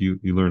 right? Like you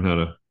learn how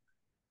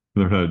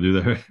to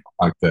do that.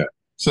 Like that.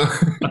 So,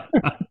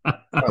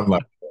 I'm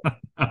like,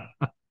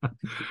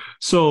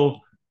 So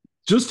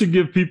just to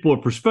give people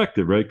a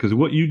perspective, right? Because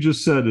what you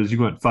just said is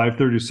you went 5:30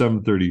 to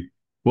 7:30.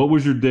 What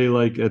was your day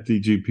like at the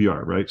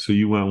GPR, right? So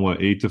you went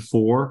what, 8 to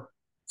 4?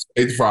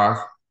 8 to 5.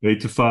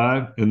 8 to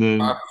 5, and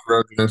then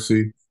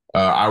Residency.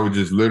 I would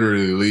just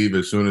literally leave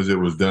as soon as it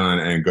was done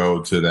and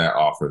go to that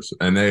office.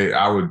 And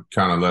I would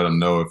kind of let them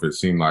know if it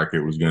seemed like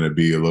it was going to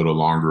be a little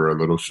longer, a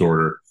little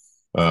shorter.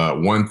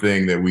 One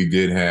thing that we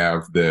did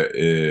have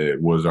that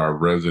was our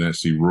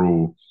residency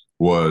rule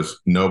was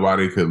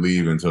nobody could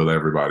leave until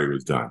everybody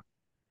was done.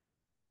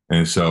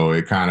 And so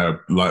it kind of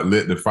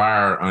lit the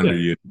fire under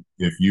you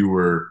if you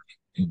were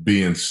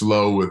being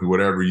slow with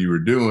whatever you were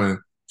doing,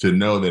 to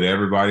know that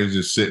everybody's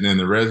just sitting in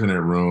the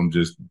resident room,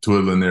 just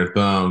twiddling their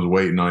thumbs,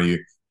 waiting on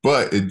you.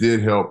 But it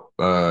did help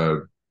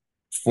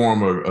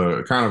form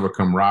a kind of a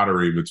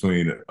camaraderie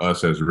between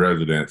us as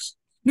residents.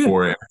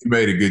 For it, we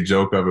made a good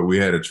joke of it. We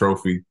had a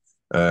trophy.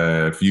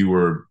 If you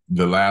were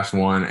the last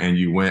one and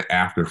you went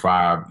after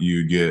 5,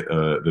 you get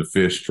the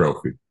fish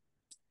trophy.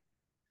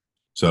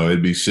 So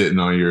it'd be sitting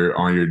on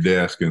your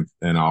desk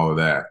and all of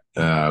that.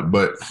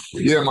 But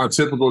yeah, my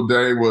typical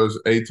day was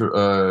 8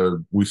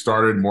 to we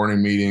started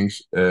morning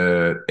meetings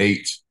at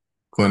 8.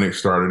 Clinic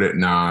started at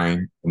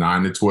 9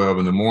 to 12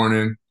 in the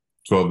morning,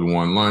 12 to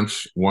 1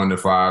 lunch, 1 to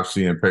 5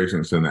 seeing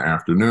patients in the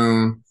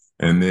afternoon.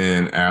 And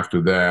then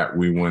after that,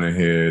 we went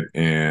ahead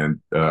and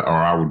or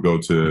I would go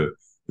to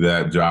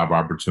that job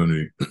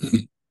opportunity,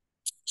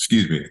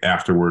 excuse me,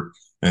 afterward.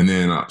 And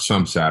then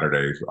some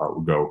Saturdays I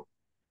would go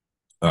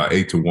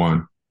 8 to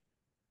 1,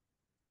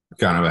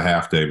 kind of a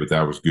half day, but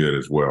that was good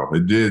as well.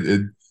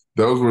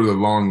 Those were the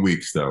long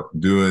weeks though,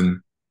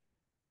 doing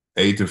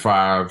 8 to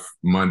 5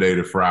 Monday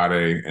to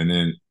Friday, and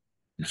then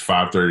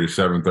 5:30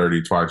 to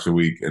 7:30 twice a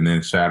week, and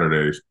then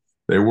Saturdays.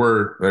 They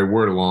were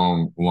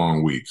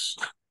long weeks.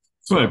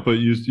 So, right, but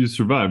you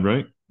survived,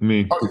 right? I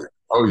mean,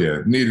 oh yeah,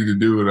 needed to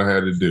do what I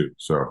had to do.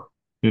 So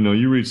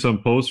you read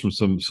some posts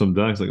from some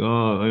docs like,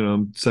 oh,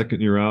 I'm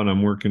second year out,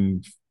 I'm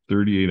working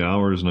 38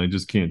 hours and I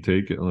just can't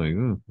take it. Like,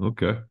 oh,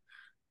 okay.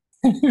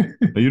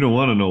 You don't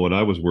want to know what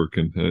I was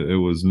working. It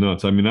was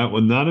nuts. I mean,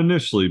 not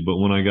initially, but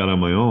when I got on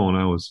my own,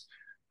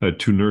 I had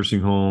 2 nursing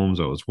homes.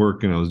 I was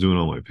working. I was doing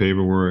all my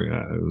paperwork.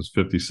 It was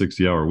 50,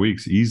 60-hour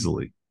weeks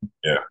easily.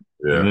 Yeah.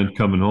 And then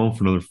coming home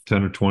for another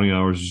 10 or 20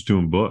 hours just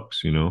doing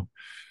books,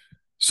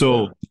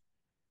 So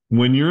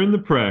when you're in the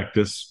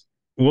practice,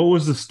 what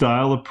was the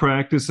style of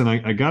practice? And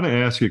I got to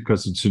ask you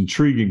because it's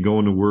intriguing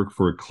going to work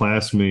for a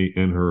classmate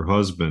and her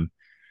husband.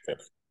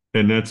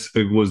 And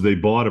they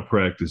bought a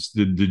practice.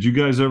 Did you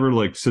guys ever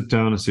like sit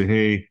down and say,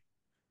 hey,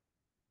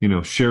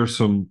 share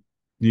some,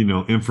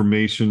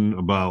 information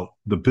about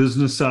the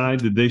business side?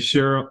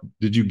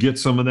 Did you get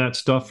some of that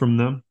stuff from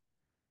them?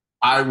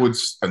 I would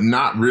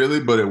not really,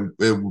 but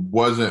it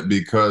wasn't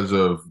because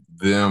of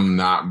them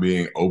not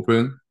being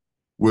open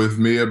with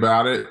me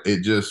about it.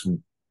 It just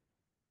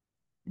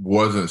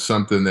wasn't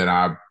something that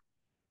I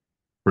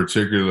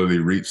particularly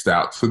reached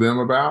out to them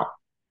about.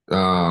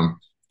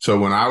 So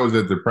when I was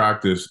at the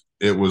practice,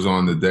 it was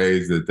on the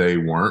days that they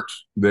weren't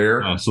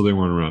there. Oh, so they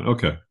weren't around.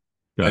 Okay.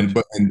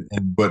 Gotcha.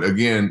 But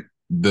again,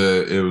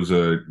 it was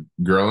a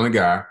girl and a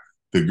guy.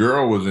 The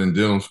girl was in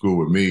dental school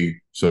with me,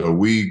 so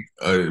we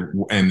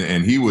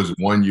and he was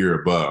 1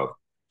 year above.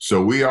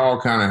 So we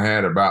all kind of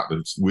had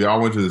we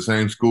all went to the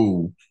same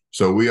school,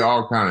 so we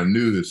all kind of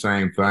knew the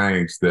same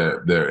things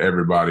that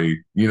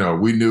everybody,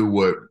 we knew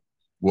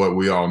what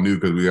we all knew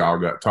because we all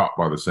got taught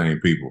by the same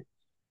people.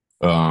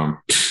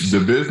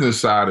 The business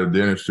side of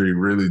dentistry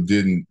really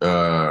didn't.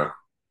 I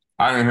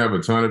didn't have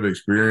a ton of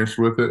experience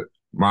with it.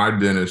 My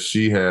dentist,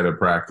 she had a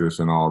practice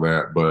and all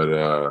that,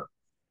 but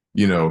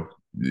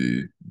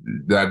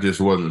that just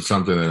wasn't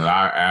something that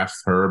I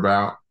asked her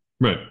about.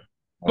 Right.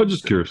 I'm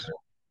just curious.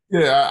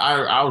 Yeah,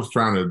 I was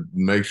trying to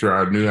make sure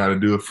I knew how to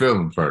do a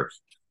filling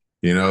first.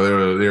 There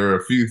were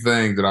a few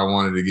things that I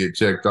wanted to get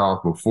checked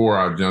off before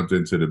I jumped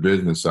into the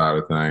business side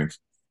of things.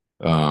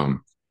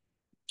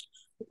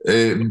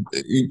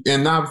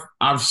 And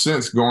I've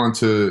since gone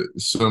to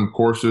some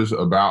courses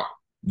about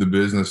the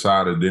business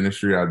side of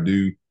dentistry.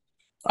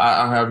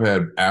 I have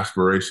had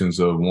aspirations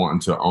of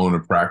wanting to own a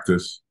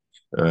practice.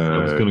 I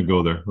was going to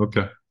go there.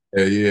 Okay.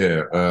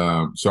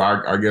 Yeah. So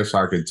I guess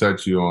I could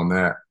touch you on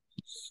that.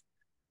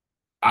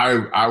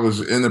 I was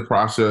in the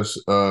process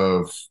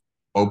of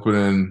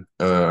opening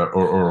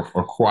or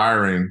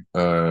acquiring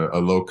a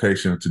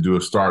location to do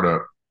a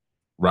startup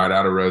right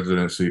out of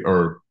residency,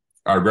 or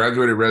I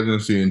graduated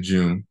residency in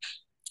June.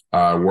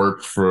 I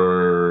worked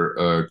for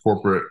a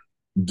corporate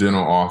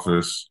dental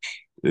office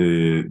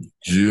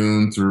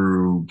June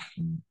through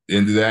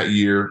end of that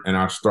year, and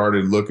I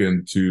started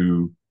looking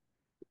to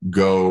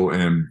go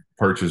and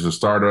purchase a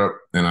startup,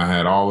 and I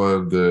had all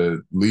of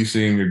the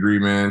leasing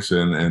agreements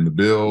and the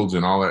builds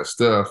and all that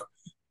stuff,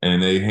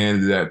 and they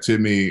handed that to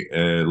me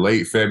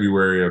late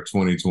February of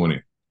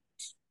 2020.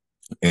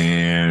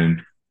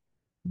 And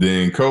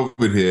Then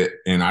COVID hit,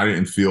 and I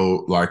didn't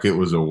feel like it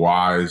was a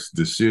wise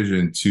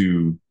decision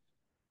to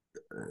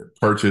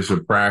purchase a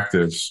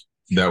practice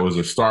that was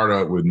a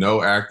startup with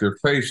no active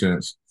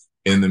patients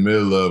in the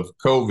middle of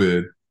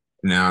COVID.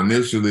 Now,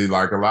 initially,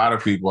 like a lot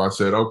of people, I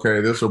said,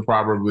 okay, this will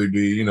probably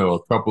be, a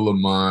couple of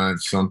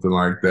months, something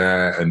like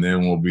that. And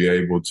then we'll be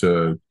able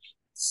to,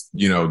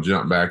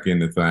 jump back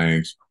into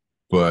things.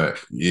 But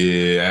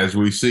yeah, as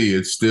we see,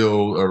 it's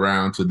still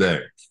around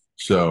today.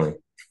 So,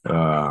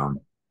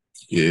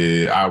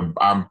 yeah,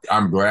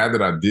 I'm glad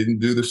that I didn't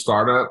do the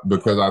startup,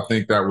 because I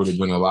think that would have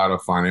been a lot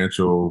of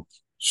financial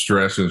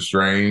stress and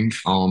strain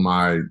on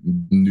my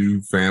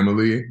new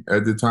family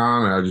at the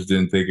time, and I just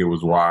didn't think it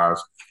was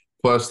wise.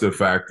 Plus the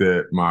fact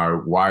that my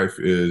wife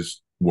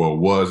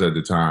was at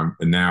the time,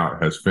 and now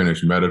has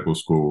finished medical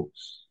school.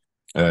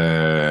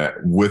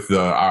 With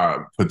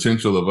the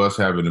potential of us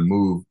having to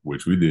move,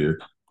 which we did,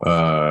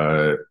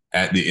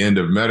 at the end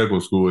of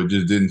medical school, it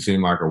just didn't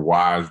seem like a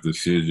wise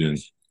decision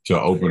to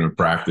open a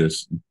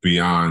practice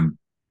beyond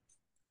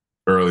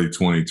early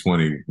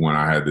 2020 when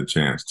I had the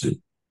chance to.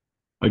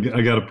 I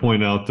got to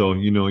point out though,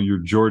 your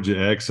Georgia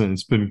accent,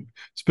 it's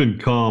been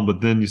calm,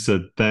 but then you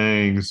said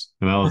thanks,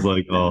 and I was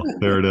like, oh,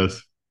 there it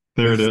is.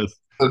 There it is.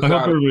 I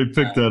hope everybody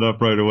picked that up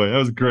right away. That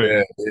was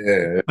great.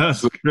 Yeah.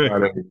 That's great.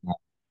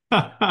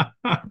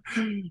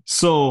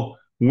 So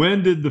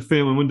when did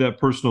that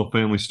personal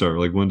family start?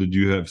 Like, when did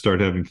you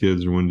start having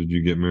kids, or when did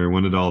you get married?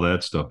 When did all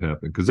that stuff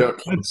happen? Because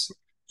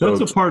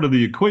that's a part of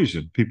the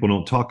equation people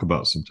don't talk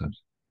about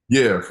sometimes.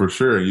 Yeah, for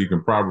sure. You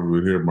can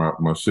probably hear my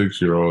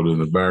 6-year-old in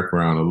the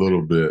background a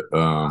little bit.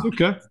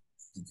 Okay.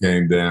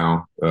 Came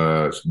down,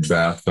 it's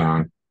bath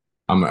time.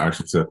 I'm gonna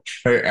actually say,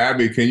 hey,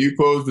 Abby, can you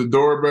close the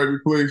door, baby,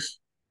 please?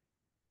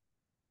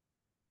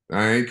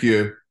 Thank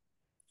you.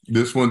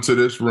 This one to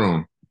this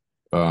room.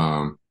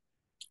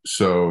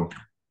 So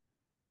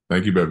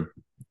thank you, baby.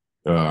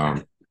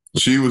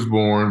 She was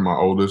born, my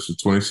oldest is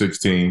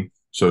 2016.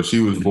 So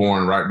she was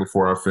born right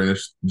before I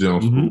finished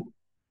dental school.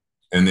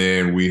 And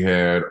then we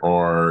had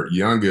our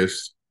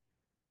youngest,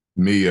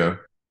 Mia,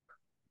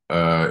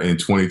 in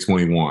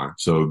 2021.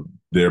 So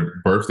their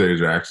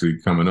birthdays are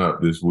actually coming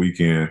up this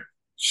weekend.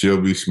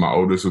 My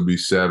oldest will be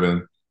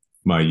 7.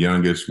 My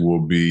youngest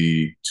will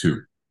be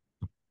 2.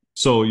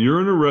 So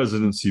you're in a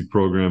residency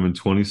program in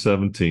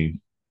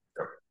 2017.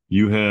 Yep.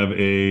 You have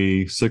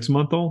a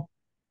 6-month-old?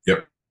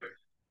 Yep.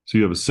 So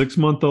you have a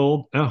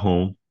 6-month-old at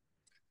home.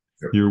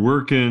 Yep. You're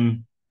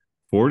working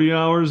 40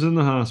 hours in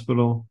the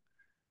hospital.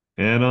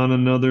 Add on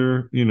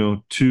another,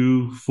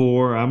 2,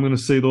 4. I'm going to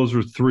say those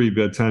are 3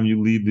 by the time you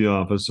leave the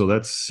office. So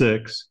that's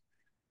 6.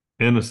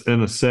 And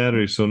a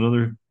Saturday.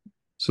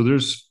 So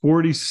there's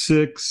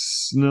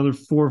 46, another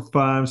 4,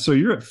 5. So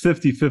you're at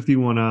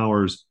 51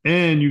 hours,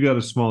 and you got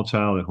a small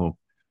child at home.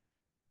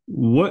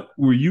 What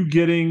were you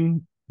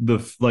getting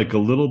like a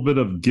little bit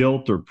of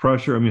guilt or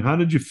pressure? I mean, how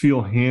did you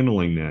feel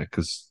handling that?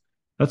 Because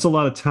that's a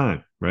lot of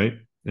time, right?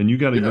 And you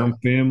got a young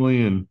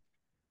family, and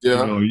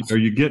are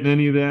you getting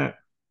any of that?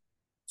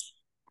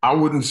 I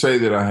wouldn't say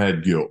that I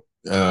had guilt,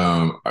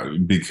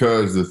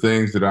 because the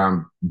things that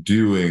I'm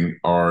doing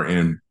are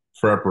in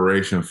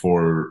preparation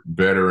for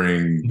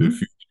bettering the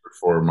future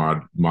for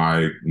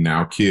my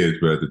now kids,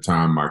 but at the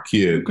time my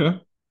kid.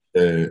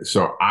 Okay.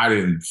 So I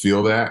didn't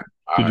feel that.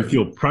 Did you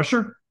feel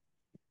pressure?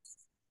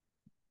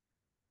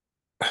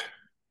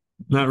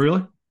 Not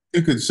really.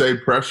 You could say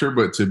pressure,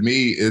 but to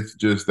me, it's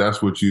just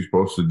that's what you're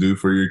supposed to do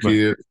for your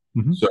kid.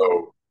 Mm-hmm.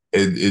 So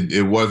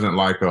it wasn't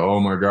like oh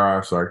my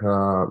gosh,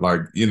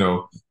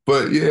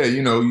 but yeah,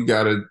 you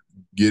got to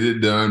get it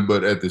done.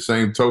 But at the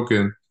same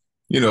token,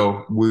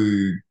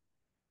 we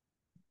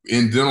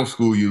in dental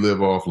school, you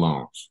live off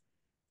loans,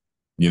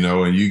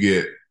 and you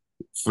get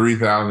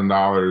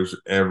 $3,000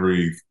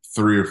 every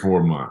 3 or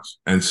 4 months,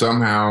 and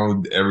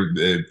somehow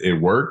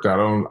it worked.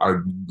 I'm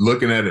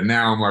looking at it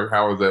now, I'm like,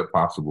 how is that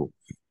possible?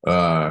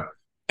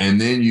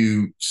 And then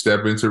you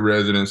step into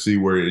residency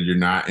where you're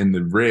not in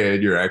the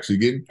red, you're actually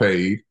getting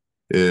paid,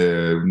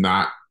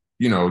 not,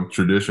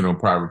 traditional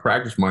private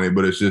practice money,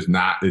 but it's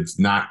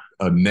not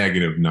a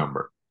negative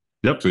number.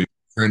 Yep. So you're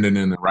trending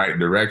in the right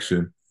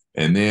direction.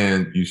 And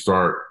then you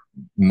start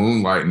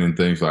moonlighting and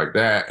things like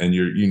that. And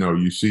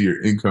you see your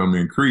income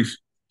increase.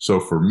 So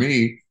for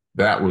me,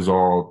 that was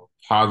all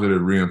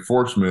positive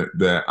reinforcement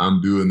that I'm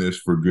doing this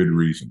for good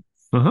reason.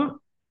 Uh-huh.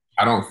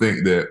 I don't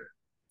think that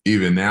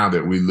even now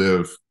that we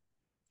live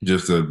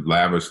just a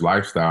lavish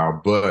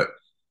lifestyle, but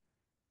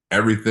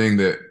everything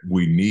that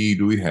we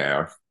need, we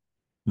have.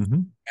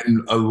 Mm-hmm.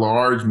 And a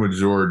large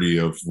majority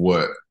of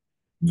what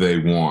they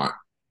want,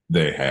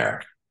 they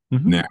have.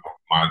 Mm-hmm. Now,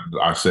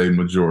 I say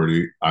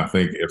majority. I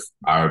think if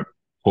I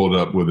pulled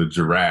up with a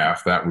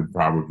giraffe, that would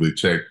probably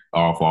check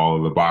off all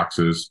of the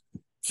boxes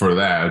for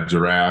that. A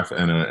giraffe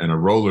and a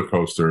roller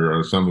coaster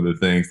are some of the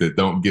things that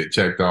don't get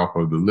checked off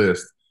of the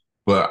list.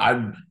 But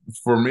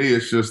for me,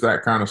 it's just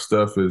that kind of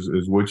stuff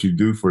is what you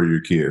do for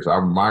your kids.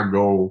 My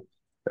goal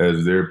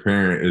as their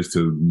parent is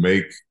to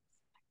make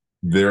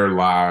their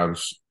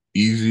lives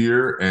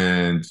easier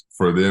and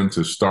for them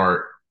to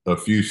start a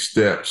few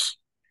steps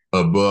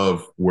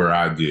above where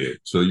I did.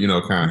 So,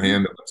 kind of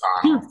hand the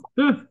baton off,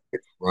 Yeah.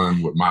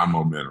 run with my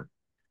momentum.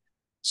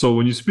 So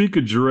when you speak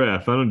of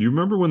giraffe, I don't. Do you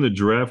remember when the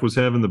giraffe was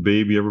having the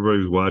baby? Everybody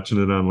was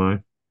watching it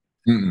online.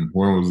 When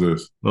was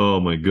this? Oh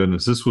my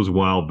goodness, this was a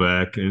while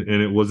back, and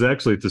it was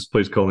actually at this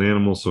place called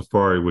Animal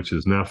Safari, which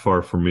is not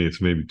far from me.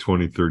 It's maybe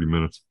 20, 30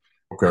 minutes.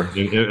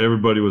 Okay. And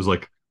everybody was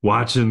like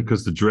watching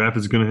because the giraffe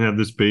is going to have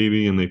this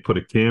baby, and they put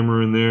a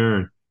camera in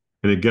there,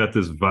 and it got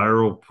this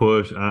viral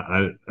push.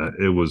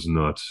 It was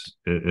nuts,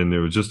 and there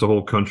was just the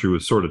whole country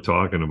was sort of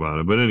talking about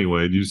it. But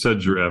anyway, you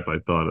said giraffe, I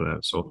thought of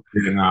that. So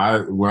yeah,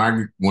 no,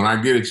 when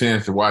I get a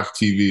chance to watch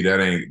TV,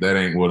 that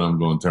ain't what I'm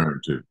going to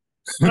turn to.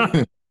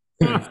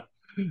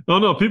 Oh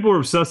no, people were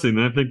obsessing.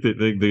 And I think that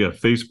they got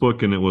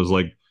Facebook, and it was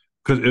like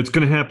because it's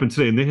going to happen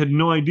today, and they had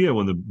no idea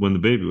when the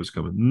baby was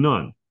coming.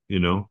 None, you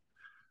know.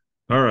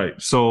 All right,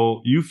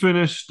 so you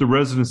finished the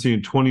residency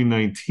in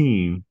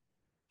 2019,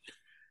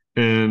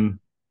 and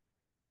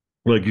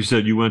like you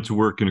said, you went to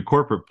work in a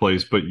corporate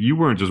place, but you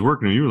weren't just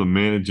working there; you were the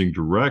managing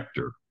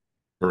director.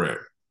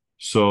 Correct.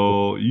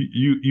 So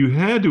you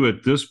had to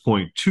at this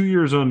point 2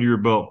 years under your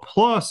belt,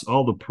 plus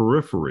all the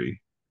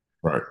periphery,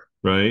 Right.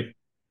 right?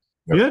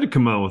 Yep. You had to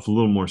come out with a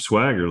little more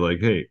swagger, like,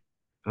 hey,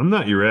 I'm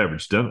not your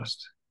average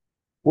dentist.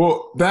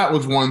 Well, that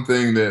was one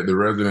thing that the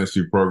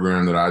residency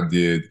program that I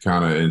did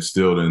kind of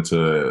instilled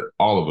into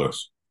all of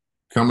us.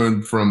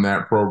 Coming from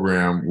that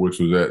program, which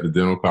was at the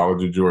Dental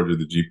College of Georgia,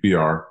 the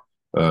GPR,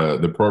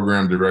 the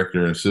program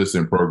director and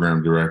assistant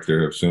program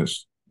director have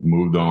since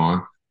moved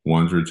on.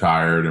 One's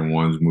retired and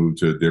one's moved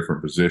to a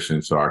different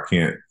position. So I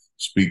can't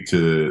speak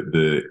to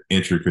the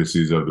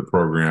intricacies of the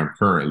program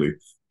currently.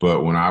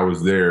 But when I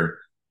was there,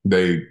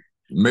 they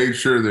made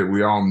sure that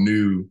we all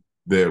knew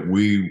that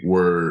we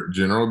were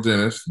general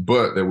dentists,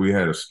 but that we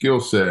had a skill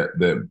set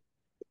that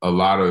a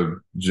lot of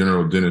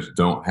general dentists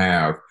don't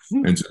have.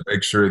 And to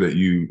make sure that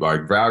you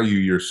like value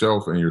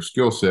yourself and your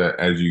skill set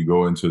as you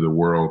go into the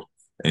world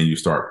and you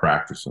start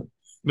practicing.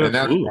 Absolutely. And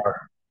that's why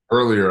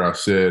earlier I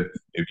said,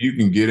 if you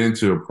can get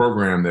into a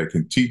program that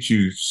can teach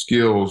you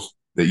skills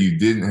that you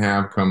didn't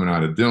have coming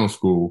out of dental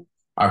school,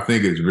 I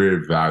think it's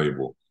very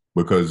valuable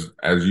because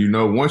as you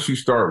know, once you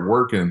start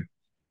working,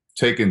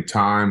 taking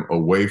time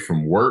away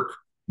from work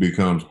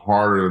becomes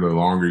harder the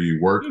longer you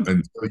work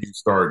until you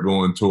start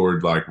going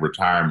toward like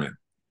retirement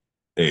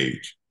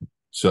age.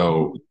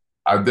 So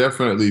I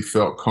definitely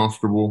felt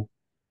comfortable.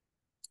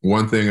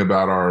 One thing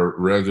about our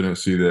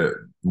residency that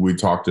we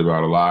talked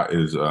about a lot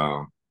is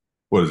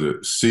what is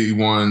it?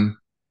 C1,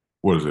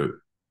 what is it?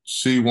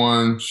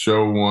 C1,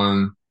 show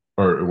one,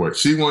 or what?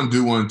 C1,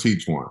 do one,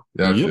 teach one.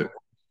 That's it.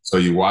 So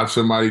you watch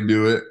somebody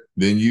do it,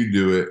 then you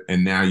do it,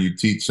 and now you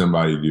teach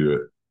somebody to do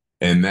it.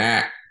 And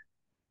that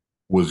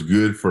was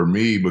good for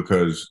me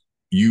because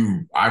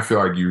I feel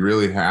like you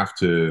really have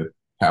to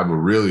have a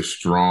really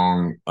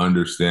strong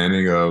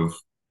understanding of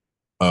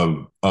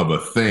a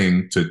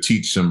thing to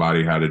teach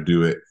somebody how to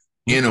do it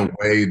in a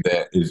way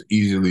that is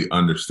easily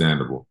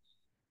understandable.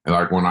 And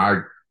like when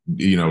I,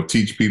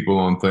 teach people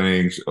on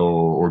things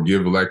or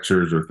give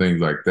lectures or things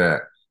like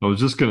that. I was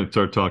just going to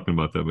start talking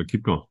about that, but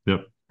keep going.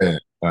 Yep.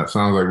 Yeah,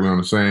 sounds like we're on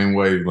the same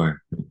wavelength.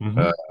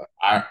 Mm-hmm.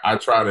 I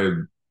try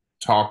to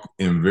talk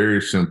in very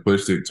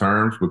simplistic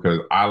terms because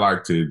I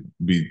like to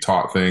be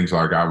taught things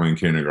like I was in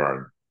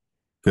kindergarten.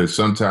 Because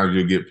sometimes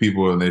you'll get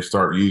people and they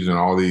start using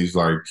all these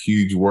like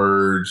huge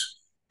words.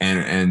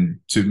 And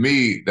to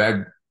me,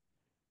 that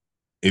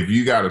if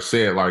you got to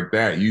say it like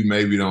that, you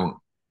maybe don't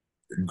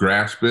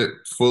grasp it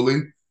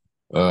fully.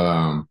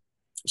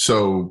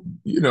 So,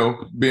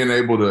 being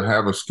able to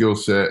have a skill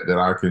set that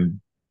I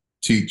can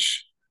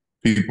teach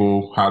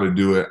people how to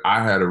do it,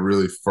 I had a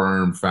really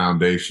firm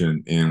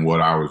foundation in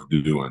what I was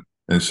doing.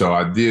 And so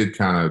I did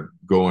kind of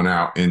going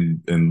out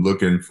and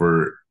looking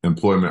for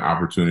employment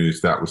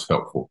opportunities. That was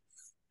helpful.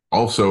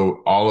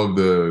 Also, all of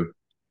the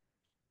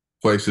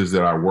places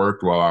that I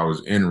worked while I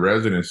was in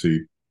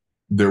residency,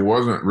 there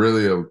wasn't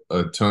really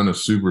a ton of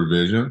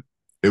supervision.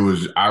 I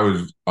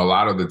was a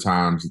lot of the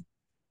times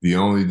the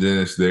only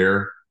dentist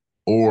there,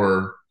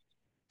 or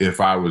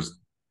if I was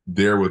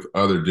there with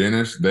other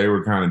dentists, they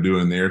were kind of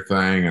doing their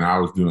thing and I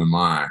was doing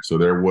mine. So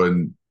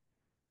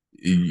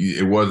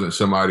it wasn't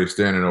somebody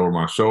standing over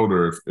my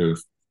shoulder.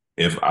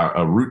 If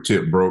a root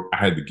tip broke, I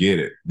had to get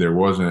it. There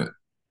wasn't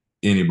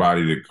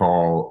anybody to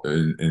call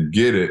and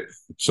get it.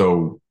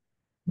 So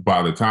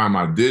by the time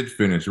I did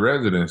finish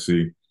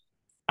residency,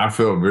 I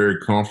felt very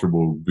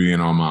comfortable being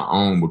on my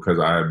own because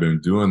I had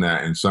been doing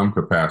that in some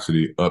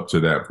capacity up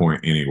to that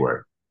point anyway.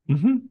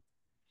 Mm-hmm.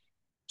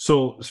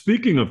 So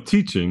speaking of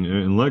teaching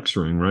and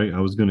lecturing, right, I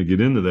was going to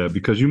get into that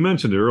because you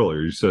mentioned it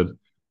earlier. You said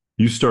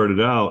you started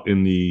out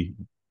in the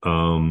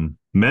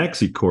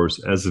Maxi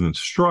course as an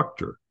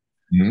instructor,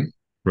 mm-hmm.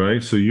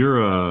 right? So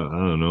you're, I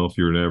don't know if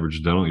you're an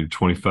average dental, you're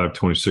 25,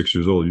 26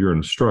 years old, you're an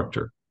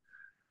instructor.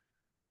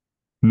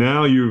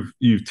 Now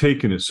you've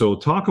taken it. So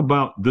talk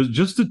about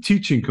just the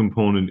teaching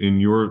component in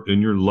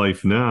your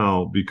life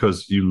now,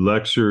 because you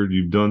lectured,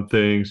 you've done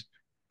things.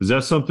 Is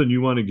that something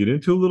you want to get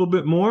into a little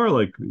bit more,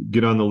 like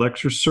get on the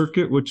lecture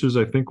circuit, which is,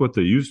 I think, what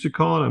they used to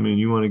call it? I mean,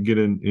 you want to get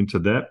into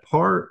that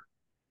part?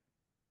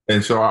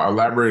 And so I'll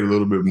elaborate a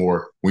little bit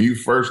more. When you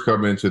first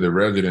come into the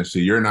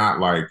residency, you're not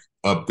like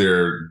up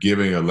there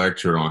giving a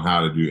lecture on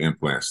how to do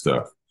implant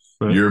stuff.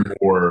 Right. You're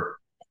more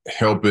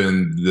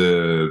helping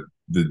the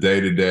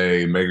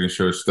day-to-day, making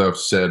sure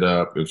stuff's set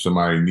up. If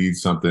somebody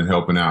needs something,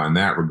 helping out in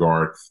that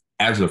regard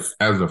as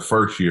a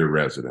first year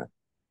resident.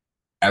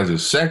 As a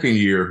second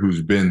year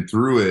who's been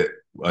through it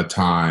a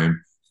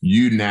time,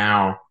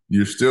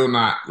 you're still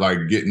not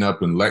like getting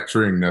up and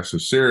lecturing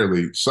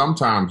necessarily.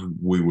 Sometimes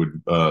we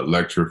would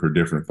lecture for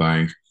different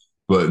things,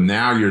 but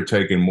now you're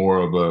taking more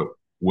of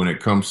when it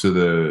comes to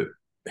the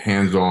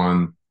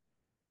hands-on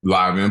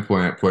live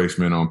implant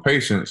placement on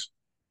patients,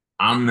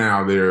 I'm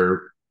now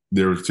there.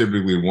 There was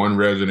typically one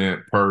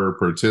resident per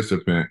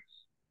participant,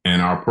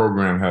 and our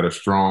program had a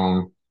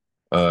strong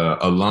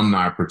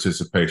alumni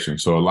participation.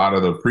 So a lot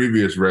of the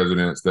previous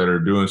residents that are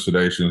doing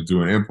sedations,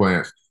 doing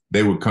implants,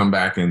 they would come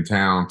back in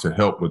town to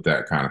help with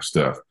that kind of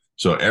stuff.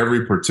 So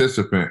every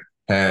participant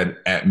had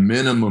at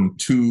minimum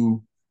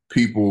 2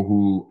 people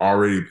who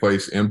already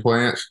placed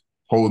implants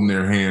holding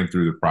their hand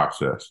through the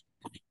process.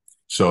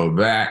 So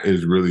that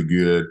is really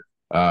good.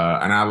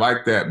 And I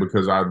like that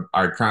because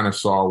I kind of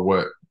saw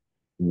what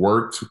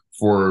worked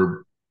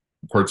for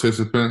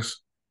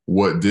participants,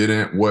 what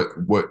didn't,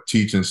 what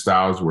teaching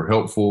styles were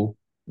helpful,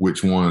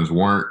 which ones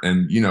weren't.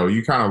 And,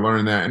 you kind of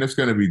learn that, and it's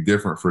going to be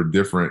different for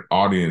different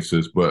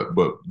audiences, but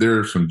there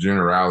are some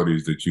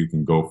generalities that you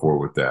can go for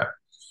with that.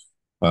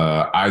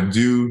 I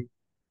do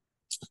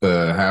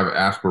have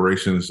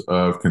aspirations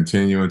of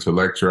continuing to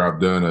lecture.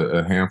 I've done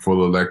a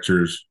handful of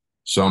lectures,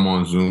 some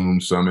on Zoom,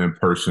 some in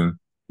person.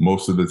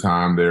 Most of the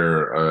time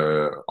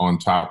they're on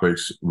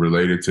topics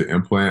related to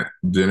implant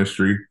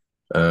dentistry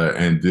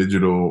and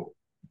digital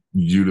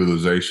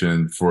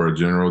utilization for a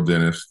general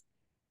dentist.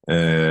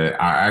 I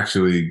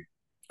actually,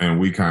 and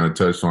we kind of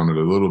touched on it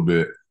a little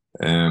bit,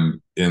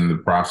 am in the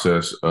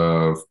process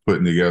of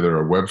putting together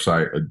a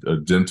website, a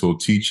dental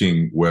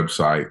teaching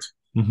website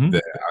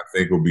that I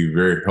think will be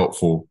very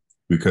helpful,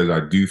 because I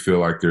do feel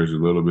like there's a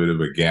little bit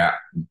of a gap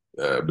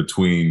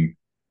between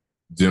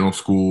dental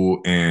school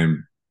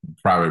and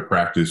private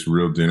practice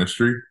real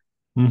dentistry.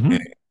 And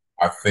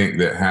I think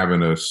that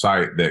having a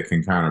site that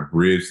can kind of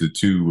bridge the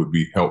two would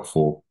be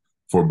helpful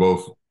for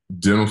both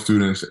dental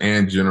students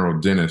and general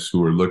dentists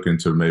who are looking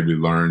to maybe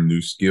learn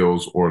new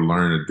skills or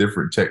learn a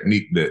different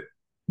technique that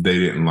they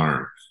didn't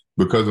learn.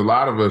 Because a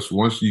lot of us,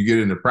 once you get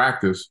into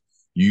practice,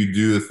 you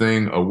do the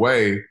thing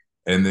away,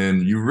 and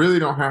then you really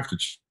don't have to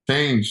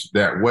change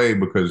that way,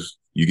 because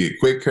you get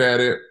quick at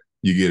it,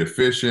 you get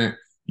efficient,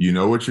 you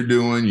know what you're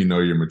doing, you know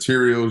your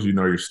materials, you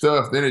know your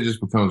stuff. Then it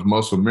just becomes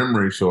muscle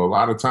memory. So a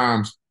lot of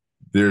times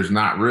there's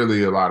not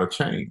really a lot of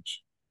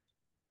change.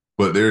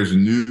 But there's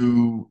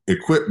new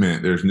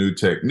equipment, there's new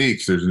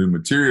techniques, there's new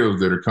materials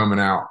that are coming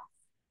out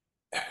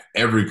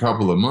every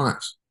couple of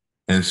months.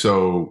 And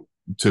so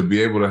to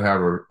be able to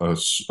have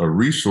a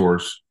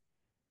resource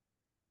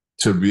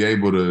to be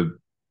able to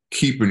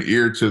keep an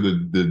ear to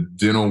the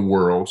dental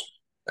world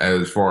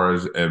as far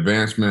as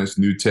advancements,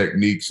 new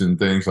techniques, and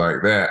things like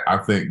that, I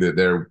think that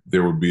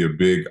there would be a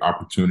big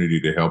opportunity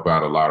to help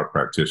out a lot of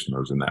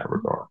practitioners in that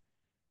regard.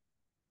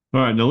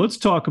 All right, now let's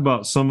talk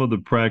about some of the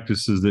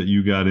practices that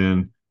you got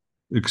in.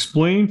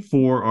 Explain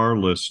for our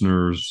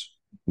listeners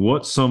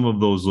what some of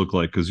those look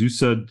like, because you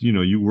said,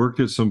 you worked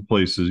at some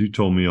places. You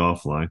told me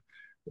offline.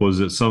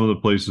 Was it some of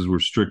the places were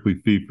strictly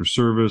fee for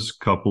service?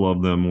 A couple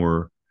of them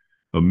were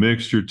a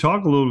mixture.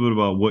 Talk a little bit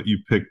about what you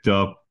picked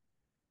up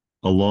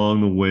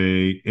along the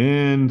way,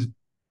 and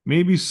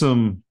maybe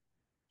some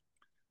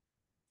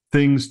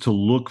things to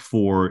look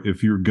for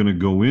if you're going to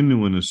go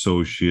into an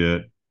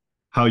associate,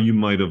 how you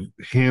might have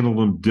handled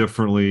them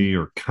differently,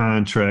 or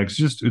contracts.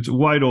 Just, it's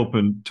wide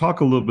open. Talk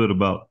a little bit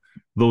about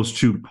those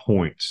 2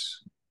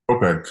 points.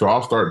 Okay, so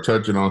I'll start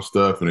touching on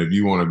stuff, and if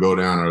you want to go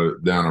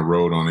down a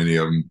road on any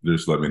of them,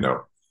 just let me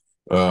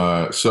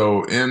know.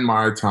 So in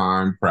my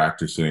time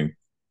practicing,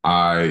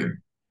 I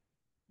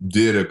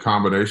did a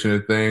combination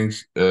of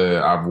things.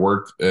 I've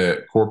worked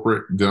at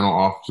corporate dental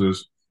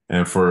offices,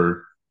 and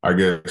I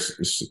guess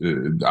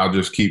I'll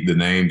just keep the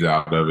names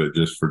out of it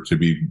just to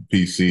be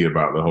PC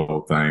about the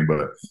whole thing.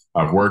 But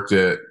I've worked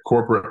at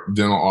corporate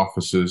dental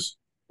offices,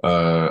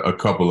 a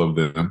couple of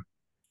them.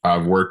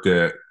 I've worked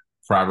at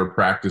private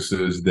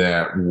practices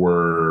that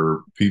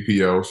were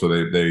PPO, so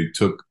they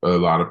took a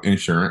lot of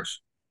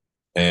insurance.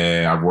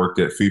 And I've worked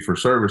at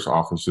fee-for-service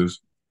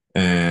offices.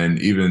 And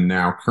even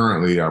now,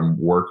 currently, I'm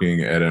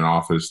working at an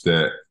office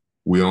that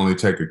we only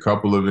take a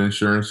couple of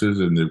insurances,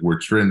 and that we're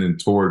trending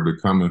toward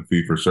becoming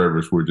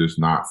fee-for-service. We're just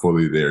not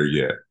fully there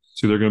yet.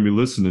 So they're going to be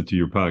listening to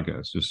your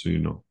podcast, just so you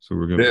know. So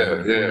we're going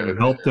to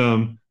help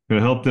them.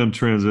 Going to help them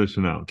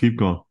transition out. Keep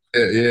going.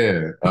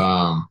 Yeah.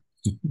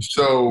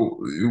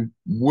 So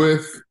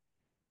with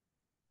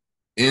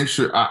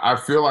insurance, I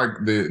feel like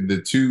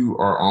the two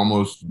are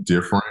almost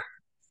different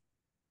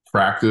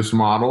practice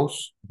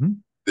models.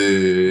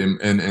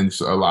 And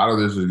so a lot of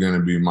this is going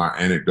to be my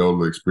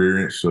anecdotal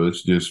experience. So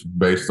it's just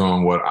based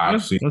on what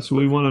I've seen. That's what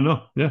we want to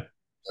know. Yeah.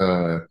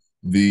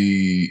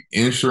 The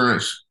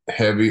insurance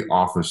heavy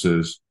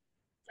offices,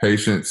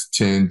 patients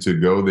tend to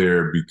go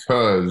there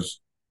because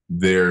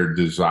their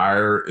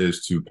desire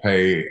is to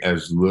pay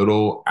as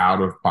little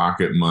out of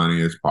pocket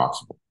money as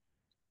possible.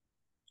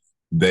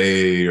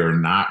 They are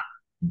not,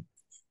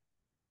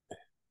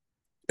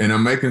 and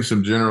I'm making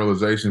some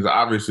generalizations.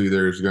 Obviously,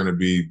 there's going to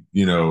be,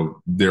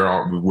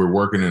 we're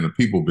working in a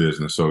people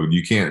business, so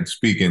you can't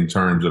speak in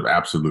terms of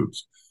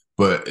absolutes.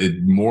 But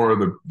more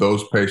of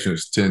those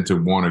patients tend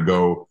to want to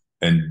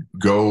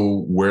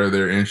go where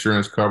their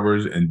insurance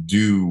covers and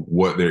do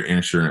what their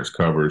insurance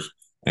covers.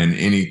 And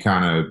any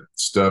kind of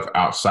stuff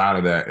outside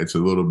of that, it's a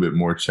little bit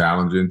more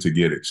challenging to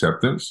get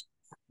acceptance.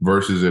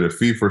 Versus at a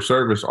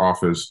fee-for-service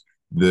office,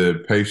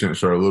 the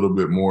patients are a little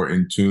bit more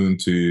in tune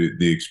to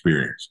the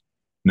experience.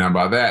 Now,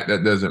 by that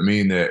doesn't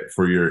mean that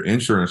for your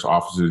insurance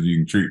offices, you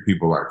can treat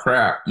people like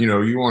crap. You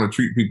want to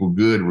treat people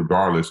good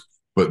regardless,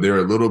 but they're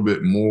a little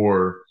bit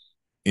more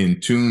in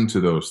tune to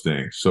those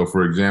things. So,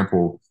 for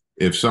example,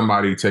 if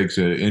somebody takes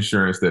an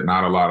insurance that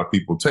not a lot of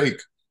people take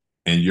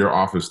and your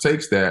office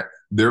takes that,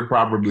 they're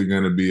probably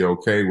going to be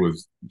okay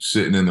with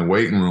sitting in the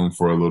waiting room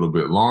for a little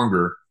bit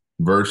longer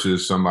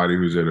versus somebody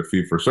who's at a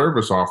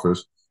fee-for-service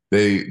office.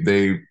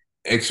 They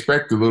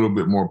expect a little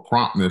bit more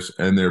promptness,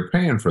 and they're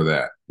paying for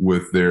that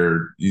with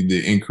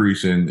the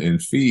increase in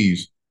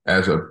fees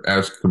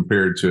as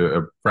compared to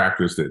a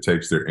practice that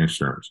takes their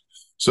insurance.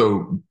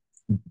 So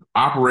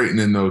operating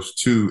in those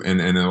two,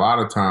 and a lot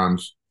of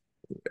times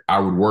I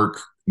would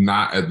work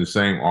not at the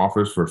same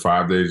office for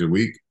 5 days a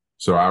week.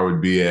 So I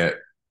would be at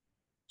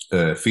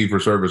a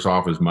fee-for-service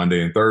office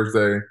Monday and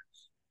Thursday,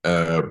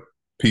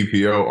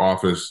 PPO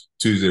office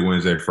Tuesday,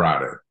 Wednesday,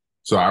 Friday.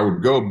 So I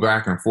would go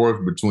back and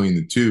forth between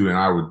the two, and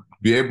I would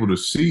be able to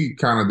see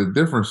kind of the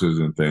differences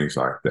and things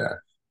like that.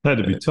 Had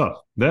to be tough.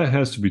 That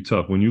has to be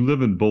tough. When you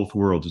live in both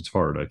worlds, it's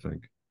hard, I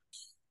think.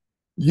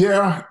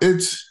 Yeah,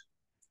 it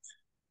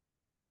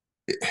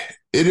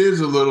is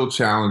a little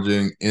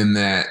challenging in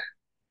that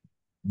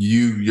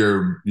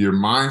your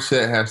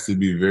mindset has to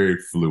be very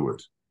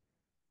fluid.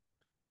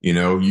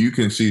 You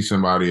can see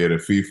somebody at a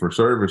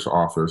fee-for-service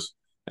office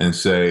and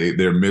say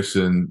they're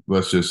missing,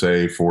 let's just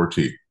say, 4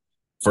 teeth,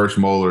 first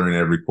molar in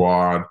every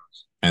quad,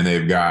 and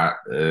they've got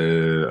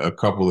a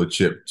couple of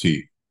chipped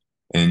teeth.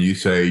 And you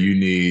say you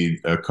need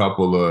a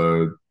couple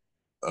of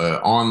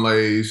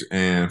onlays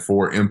and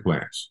 4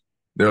 implants.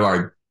 They're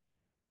like,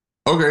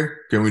 okay,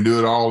 can we do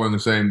it all in the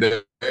same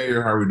day,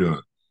 or how are we doing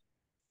it?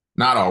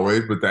 Not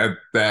always, but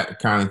that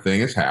kind of thing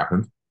has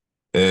happened.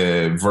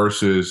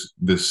 Versus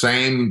the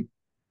same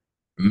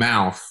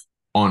mouth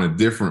on a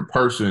different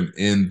person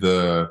in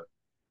the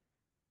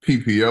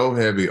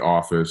PPO heavy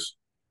office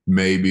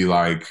may be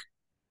like,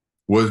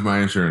 what does my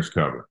insurance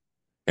cover?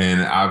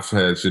 And I've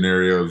had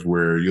scenarios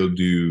where you'll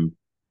do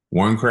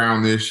 1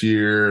 crown this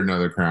year,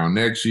 another crown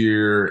next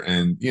year,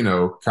 and,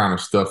 kind of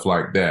stuff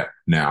like that.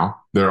 Now,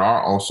 there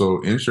are also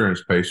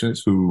insurance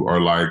patients who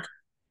are like,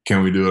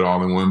 can we do it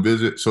all in one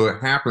visit? So it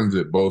happens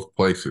at both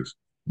places.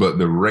 But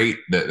the rate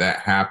that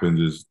happens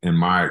is, in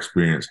my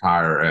experience,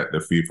 higher at the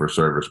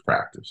fee-for-service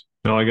practice.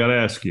 Now, I got to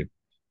ask you,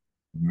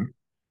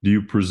 do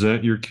you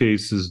present your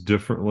cases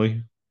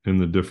differently in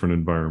the different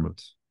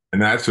environments?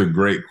 And that's a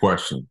great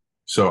question.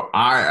 So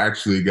I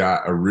actually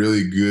got a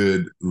really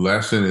good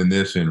lesson in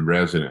this in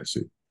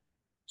residency.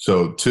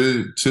 So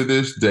to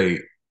this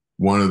date,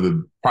 one of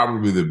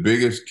probably the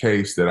biggest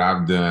case that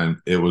I've done,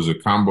 it was a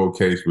combo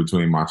case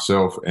between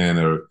myself and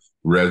a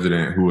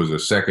resident who was a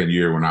second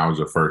year when I was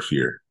a first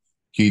year.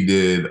 He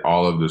did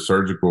all of the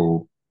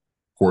surgical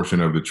portion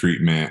of the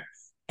treatment,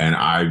 and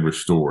I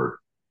restored.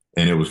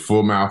 And it was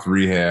full mouth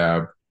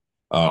rehab.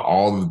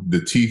 All the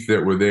teeth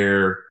that were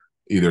there,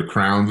 either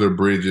crowns or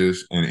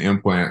bridges, and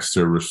implants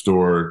to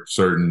restore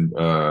certain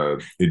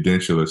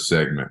edentulous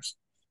segments.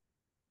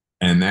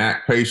 And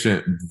that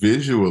patient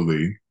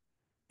visually,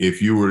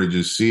 if you were to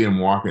just see him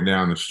walking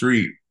down the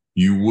street,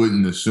 you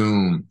wouldn't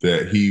assume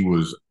that he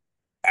was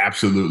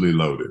absolutely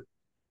loaded.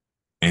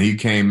 And he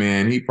came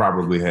in, he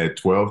probably had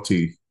 12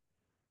 teeth.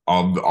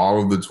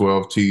 All of the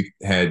 12 teeth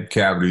had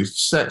cavities,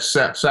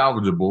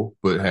 salvageable,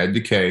 but had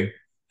decay.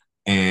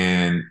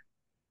 And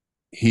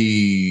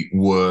he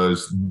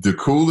was the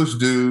coolest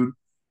dude.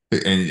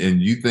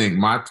 And you think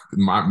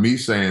me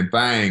saying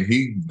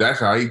thing, that's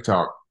how he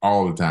talked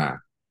all the time.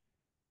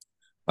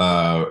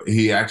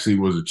 He actually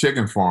was a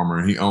chicken farmer,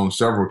 and he owned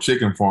several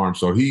chicken farms.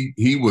 So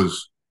he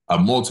was a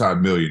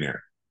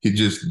multi-millionaire.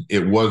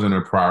 It wasn't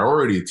a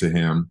priority to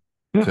him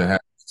to have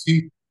his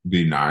teeth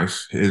be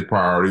nice. His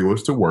priority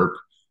was to work.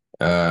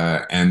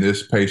 And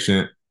this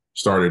patient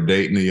started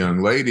dating a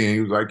young lady, and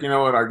he was like, you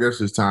know what? I guess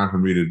it's time for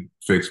me to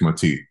fix my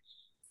teeth.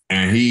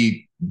 And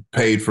he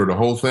paid for the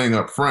whole thing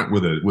up front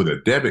with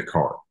a debit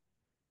card.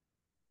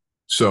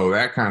 So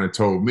that kind of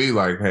told me,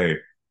 like, hey,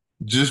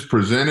 just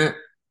present it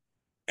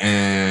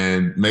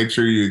and make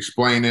sure you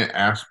explain it,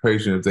 ask the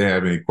patient if they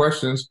have any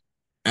questions,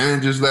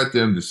 and just let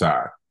them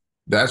decide.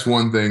 That's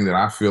one thing that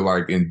I feel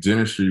like in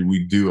dentistry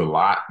we do a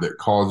lot that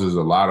causes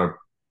a lot of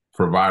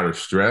provider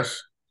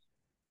stress.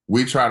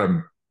 We try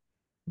to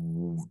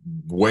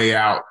weigh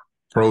out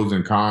pros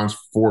and cons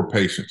for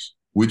patients.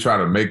 We try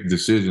to make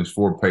decisions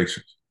for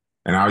patients.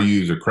 And I'll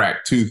use a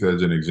cracked tooth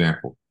as an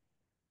example.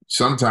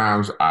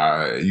 Sometimes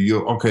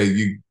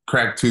you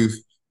crack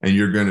tooth and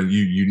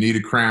you need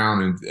a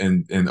crown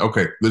and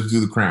okay, let's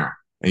do the crown.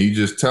 And you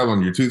just tell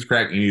them your tooth's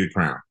cracked, you need a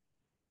crown.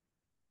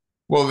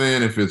 Well,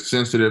 then if it's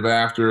sensitive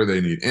after,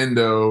 they need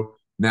endo.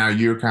 Now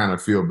you kind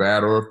of feel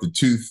bad. Or if the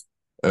tooth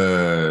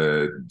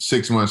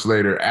 6 months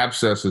later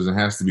abscesses and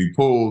has to be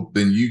pulled,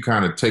 then you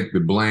kind of take the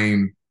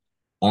blame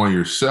on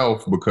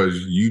yourself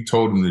because you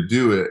told them to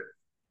do it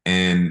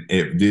and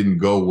it didn't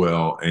go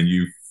well, and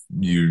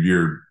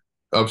you're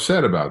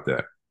upset about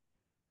that.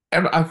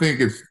 And I think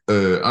it's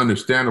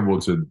understandable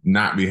to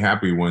not be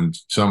happy when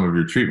some of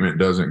your treatment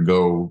doesn't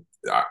go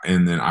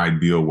in an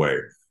ideal way.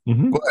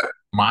 Mm-hmm. But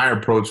my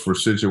approach for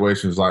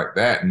situations like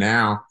that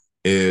now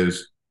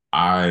is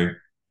I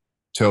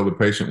tell the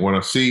patient what I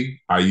see.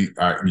 I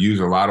use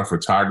a lot of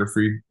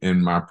photography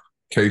in my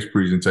case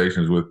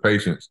presentations with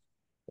patients.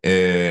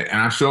 And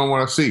I show them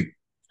what I see.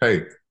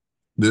 Hey,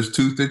 this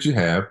tooth that you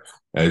have,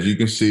 as you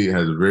can see, it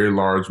has a very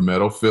large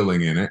metal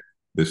filling in it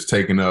that's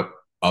taking up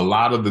a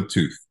lot of the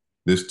tooth.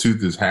 This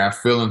tooth is half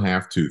filling,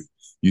 half tooth.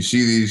 You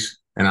see these,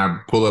 and I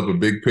pull up a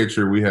big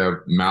picture. We have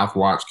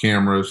mouthwatch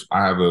cameras.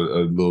 I have a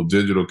little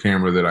digital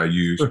camera that I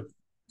use. Sure.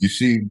 You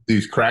see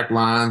these crack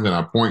lines, and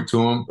I point to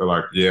them. They're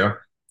like, yeah.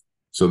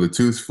 So the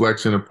tooth's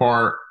flexing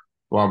apart,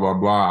 blah, blah,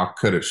 blah. I'll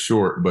cut it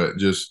short, but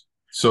just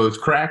so it's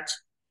cracked.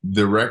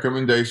 The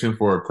recommendation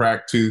for a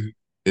cracked tooth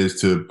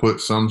is to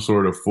put some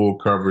sort of full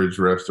coverage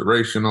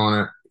restoration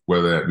on it,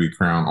 whether that be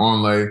crown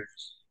onlay.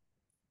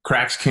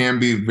 Cracks can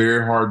be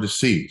very hard to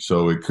see.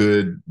 So it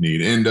could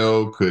need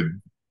endo,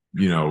 could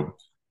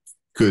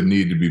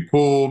need to be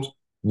pulled.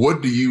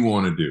 What do you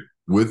want to do?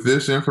 With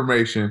this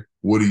information,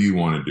 what do you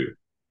want to do?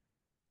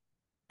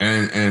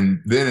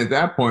 And then at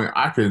that point,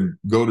 I can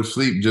go to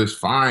sleep just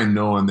fine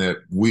knowing that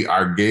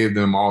I gave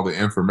them all the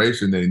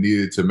information they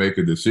needed to make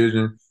a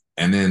decision,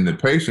 and then the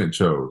patient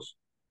chose.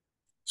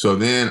 So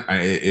then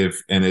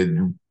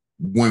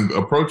when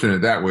approaching it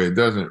that way, it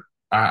doesn't,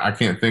 I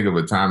can't think of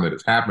a time that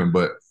it's happened,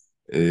 but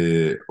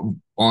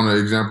on an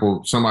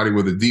example, somebody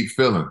with a deep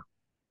filling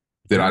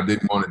that I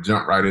didn't want to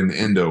jump right in the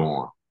endo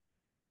on,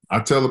 I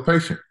tell the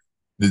patient,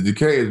 the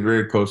decay is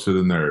very close to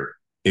the nerve.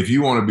 If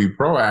you want to be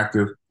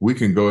proactive, we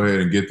can go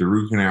ahead and get the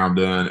root canal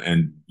done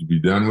and be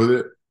done with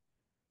it.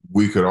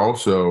 We could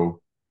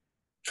also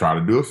try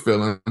to do a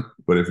filling,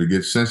 but if it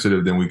gets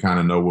sensitive, then we kind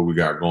of know what we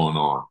got going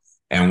on.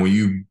 And when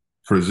you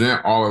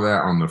present all of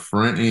that on the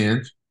front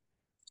end,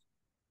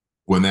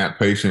 when that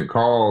patient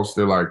calls,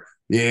 they're like,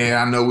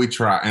 yeah, I know we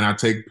try. And I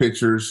take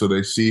pictures so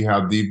they see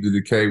how deep the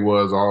decay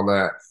was, all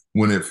that.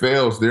 When it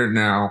fails, they're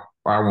now,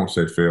 I won't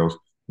say fails,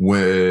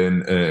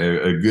 when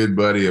a good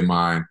buddy of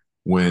mine,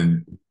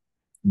 when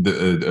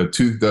a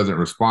tooth doesn't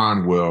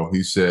respond well,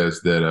 he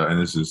says that, and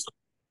this is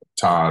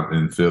Todd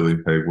in Philly.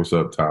 Hey, what's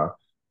up,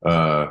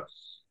 Todd?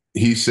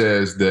 He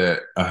says that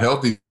a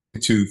healthy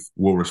tooth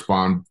will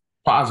respond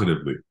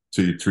positively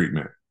to your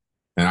treatment.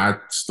 And I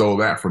stole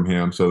that from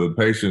him. So the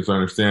patients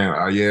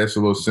understand, yeah, it's a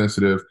little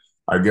sensitive.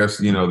 I guess,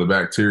 the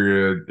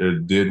bacteria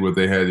did what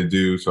they had to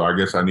do. So I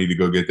guess I need to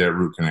go get that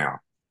root canal.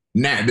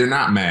 Nah, they're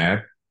not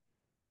mad.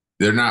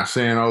 They're not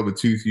saying, oh, the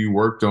tooth you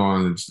worked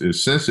on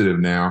is sensitive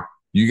now.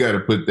 You got to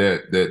put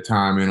that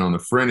time in on the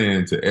front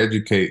end to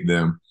educate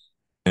them.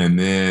 And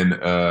then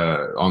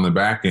on the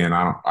back end,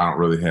 I don't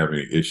really have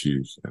any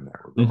issues in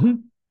that regard. Mm-hmm.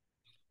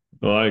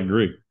 Well, I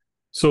agree.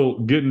 So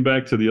getting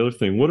back to the other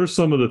thing, what are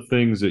some of the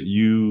things that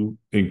you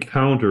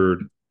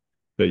encountered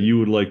that you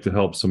would like to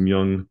help some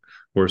young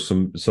or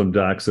some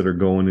docs that are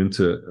going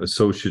into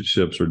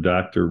associateships or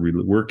doctor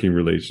working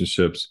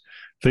relationships,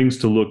 things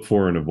to look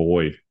for and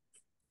avoid?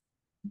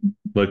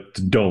 Like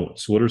the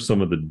don'ts. What are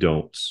some of the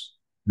don'ts?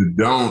 The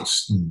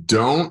don'ts.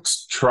 Don't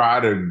try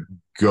to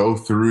go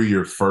through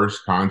your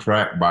first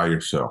contract by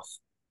yourself.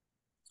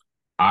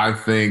 I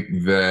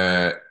think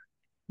that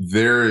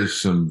there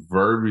is some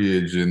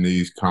verbiage in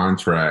these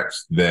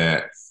contracts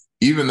that,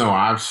 even though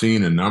I've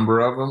seen a number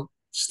of them,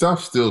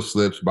 stuff still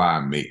slips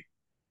by me.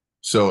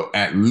 So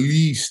at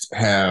least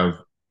have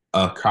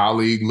a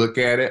colleague look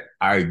at it.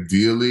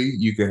 Ideally,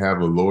 you could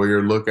have a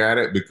lawyer look at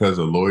it because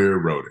a lawyer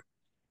wrote it.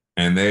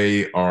 And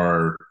they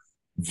are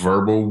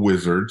verbal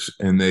wizards,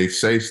 and they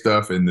say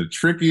stuff in the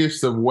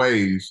trickiest of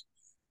ways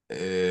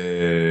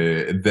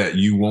that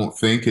you won't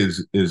think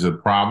is a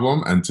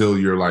problem until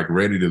you're like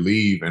ready to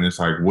leave. And it's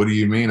like, what do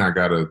you mean I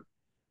gotta,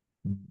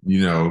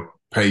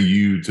 pay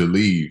you to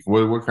leave?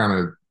 What kind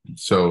of,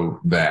 so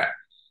that,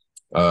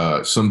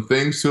 some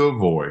things to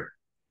avoid: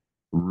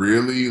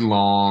 really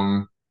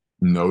long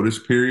notice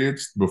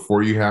periods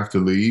before you have to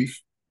leave.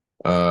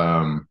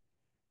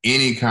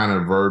 Any kind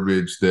of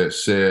verbiage that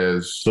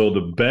says, so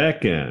the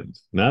back end,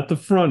 not the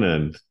front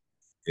end,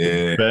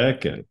 yeah,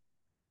 back end,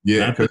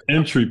 not the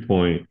entry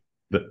point,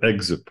 the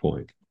exit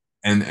point.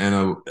 And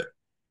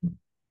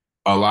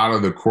A lot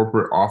of the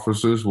corporate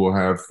offices will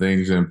have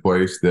things in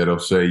place that'll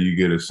say you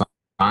get a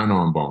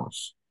sign-on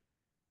bonus.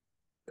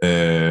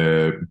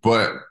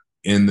 But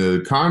in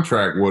the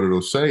contract, what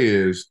it'll say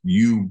is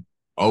you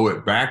owe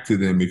it back to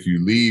them if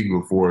you leave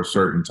before a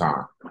certain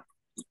time.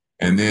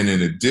 And then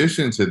in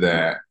addition to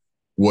that,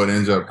 what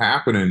ends up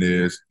happening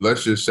is,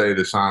 let's just say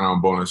the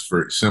sign-on bonus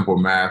for simple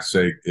math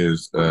sake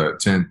is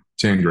 10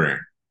 grand.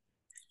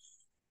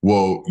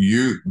 Well,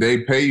 they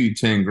pay you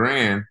 10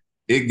 grand,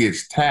 it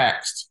gets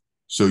taxed,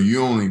 so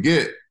you only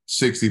get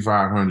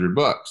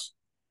 $6,500.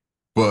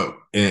 But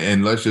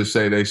and let's just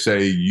say they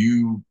say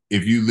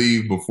if you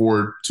leave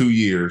before 2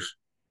 years,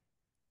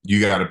 you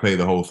got to pay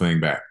the whole thing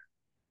back.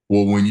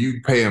 Well, when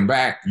you pay them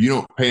back, you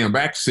don't pay them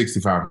back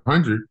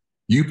 6,500.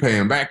 You pay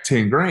them back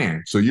 10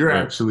 grand. So you're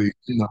actually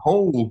in the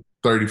whole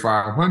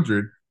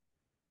 3,500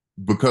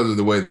 because of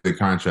the way the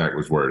contract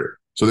was worded.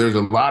 So there's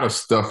a lot of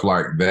stuff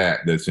like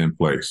that that's in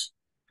place.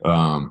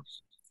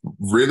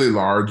 Really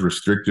large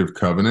restrictive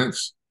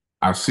covenants.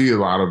 I see a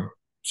lot of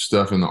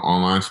stuff in the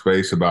online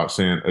space about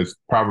saying it's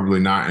probably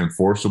not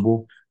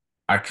enforceable.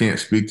 I can't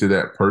speak to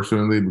that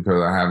personally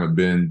because I haven't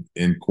been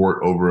in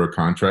court over a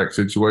contract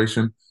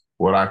situation.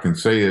 What I can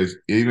say is,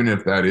 even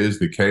if that is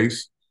the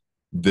case,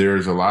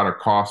 there's a lot of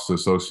costs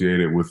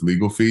associated with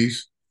legal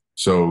fees.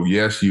 So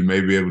yes, you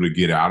may be able to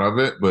get out of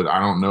it, but I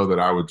don't know that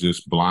I would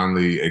just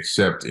blindly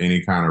accept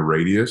any kind of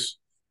radius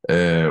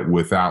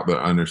without the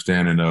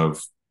understanding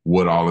of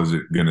what all is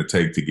it going to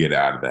take to get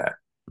out of that.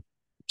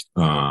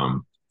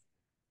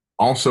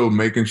 Also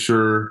making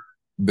sure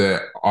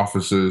that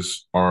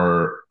offices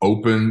are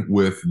open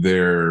with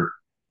their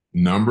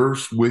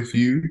numbers with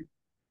you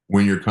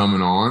when you're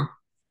coming on.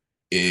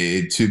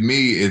 To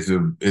me,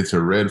 it's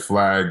a red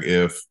flag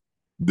if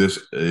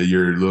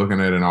you're looking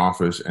at an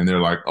office and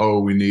they're like, oh,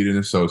 we need an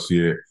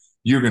associate.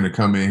 You're going to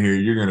come in here,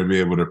 you're going to be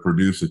able to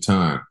produce a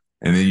ton.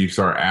 And then you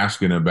start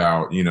asking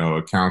about,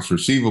 accounts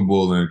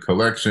receivable and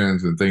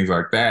collections and things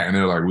like that. And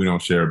they're like, we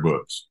don't share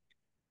books.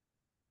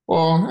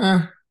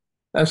 Well,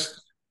 that's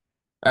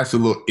a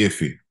little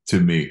iffy to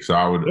me. So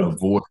I would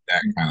avoid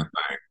that kind of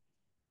thing.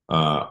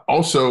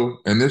 Also,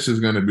 and this is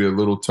going to be a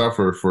little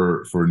tougher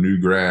for new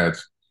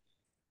grads,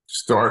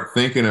 start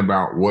thinking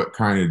about what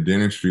kind of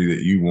dentistry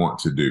that you want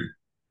to do.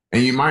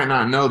 And you might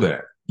not know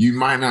that. You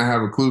might not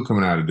have a clue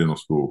coming out of dental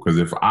school. Because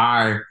if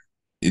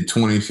in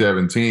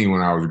 2017,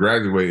 when I was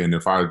graduating,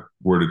 if I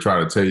were to try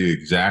to tell you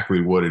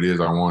exactly what it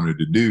is I wanted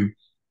to do,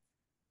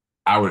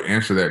 I would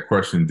answer that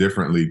question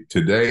differently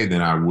today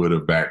than I would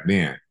have back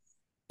then.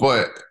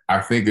 But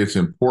I think it's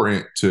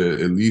important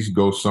to at least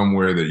go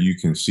somewhere that you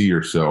can see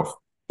yourself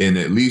in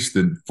at least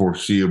the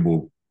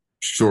foreseeable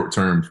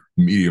short-term,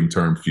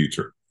 medium-term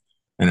future.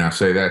 And I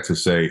say that to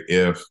say,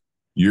 if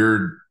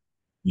your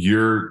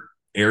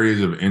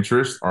areas of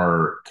interest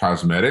are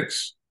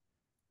cosmetics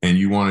and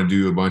you want to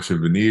do a bunch of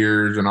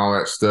veneers and all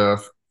that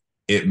stuff,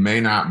 it may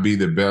not be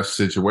the best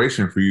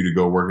situation for you to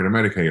go work at a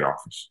Medicaid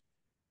office.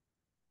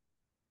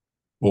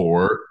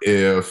 Or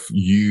if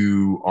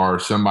you are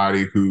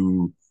somebody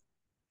who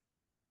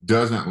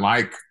doesn't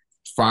like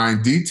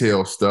fine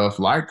detail stuff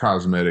like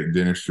cosmetic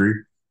dentistry,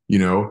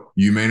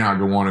 you may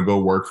not want to go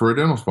work for a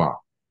dental spa.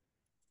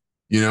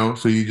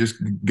 So you just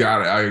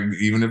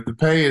even if the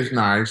pay is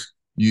nice,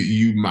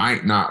 you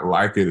might not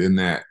like it in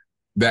that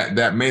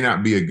may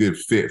not be a good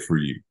fit for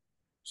you.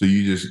 So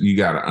you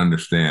got to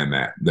understand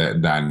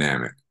that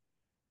dynamic.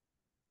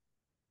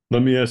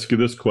 Let me ask you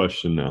this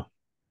question now.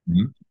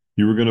 Mm-hmm.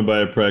 You were going to buy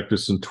a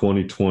practice in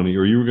 2020,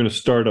 or you were going to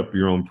start up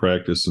your own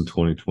practice in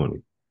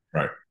 2020.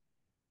 Right.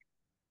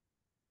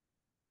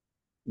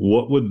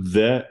 What would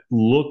that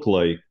look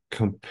like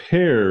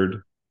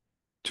compared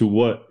to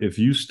what, if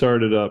you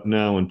started up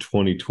now in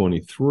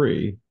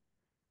 2023,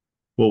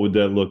 what would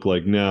that look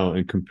like now,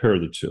 and compare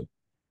the two?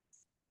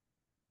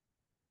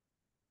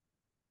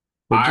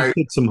 Just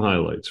hit some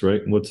highlights,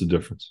 right? What's the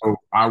difference?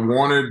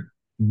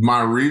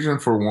 My reason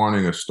for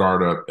wanting a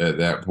startup at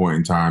that point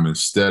in time,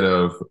 instead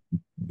of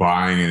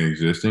buying an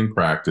existing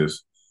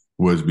practice,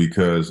 was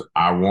because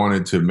I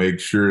wanted to make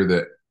sure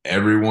that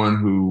everyone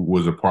who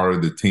was a part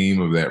of the team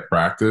of that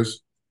practice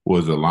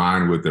was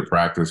aligned with the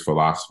practice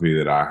philosophy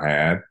that I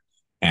had.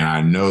 And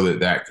I know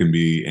that can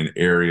be an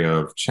area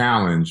of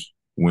challenge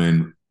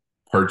when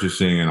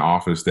purchasing an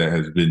office that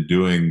has been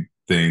doing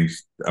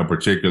things a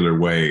particular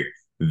way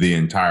the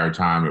entire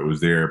time it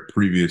was there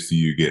previous to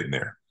you getting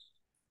there.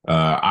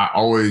 I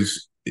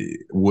always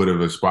would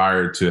have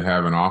aspired to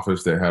have an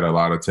office that had a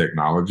lot of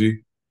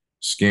technology,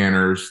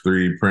 scanners,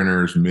 3D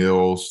printers,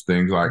 mills,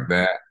 things like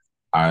that.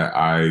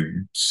 I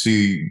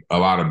see a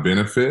lot of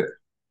benefit.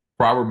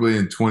 Probably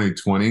in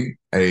 2020,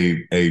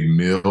 a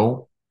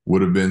mill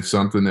would have been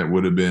something that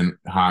would have been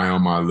high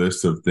on my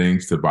list of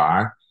things to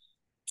buy.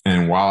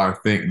 And while I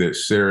think that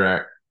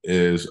CERAC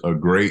is a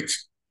great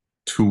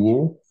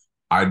tool,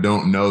 I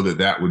don't know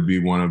that would be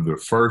one of the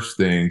first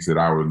things that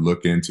I would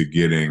look into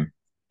getting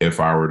if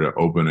I were to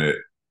open it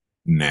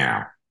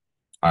now.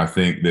 I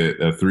think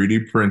that a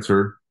 3D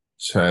printer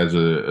has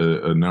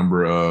a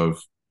number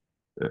of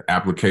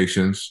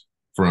applications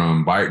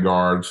from bite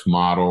guards,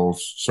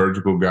 models,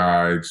 surgical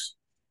guides.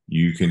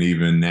 You can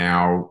even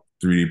now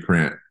 3D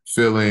print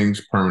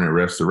fillings, permanent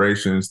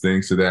restorations,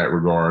 things to that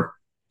regard.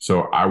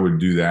 So I would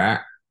do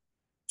that.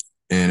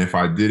 And if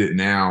I did it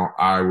now,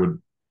 I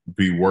would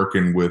be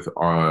working with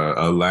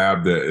a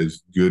lab that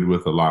is good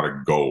with a lot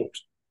of gold.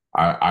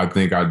 I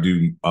think I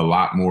do a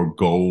lot more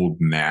gold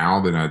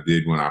now than I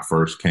did when I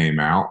first came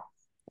out,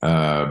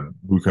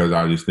 because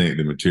I just think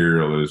the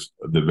material is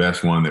the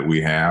best one that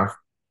we have.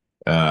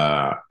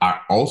 I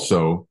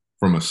also,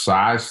 from a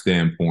size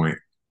standpoint,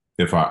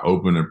 if I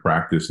open a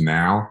practice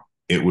now,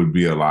 it would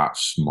be a lot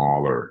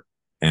smaller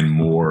and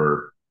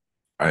more,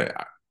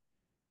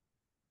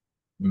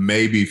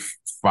 maybe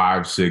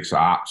 5-6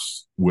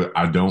 ops.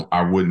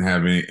 I wouldn't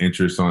have any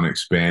interest on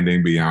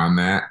expanding beyond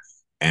that.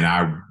 And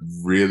I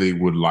really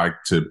would like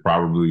to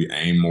probably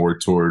aim more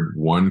toward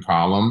 1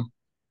 column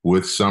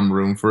with some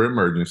room for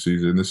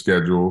emergencies in the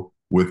schedule,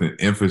 with an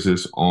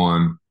emphasis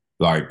on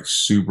like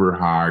super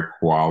high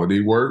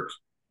quality work,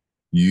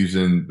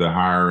 using the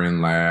higher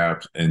end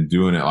labs and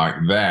doing it like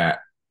that,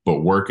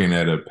 but working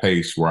at a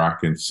pace where I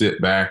can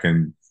sit back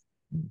and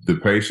the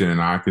patient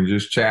and I can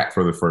just chat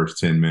for the first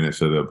 10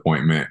 minutes of the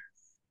appointment,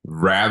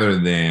 rather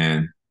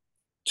than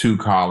 2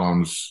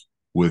 columns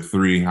with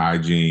 3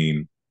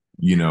 hygiene,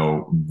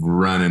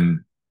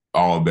 running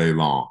all day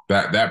long.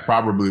 That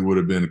probably would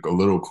have been a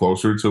little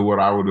closer to what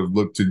I would have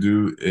looked to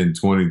do in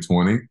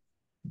 2020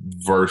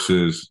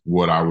 versus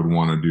what I would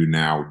want to do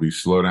now would be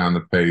slow down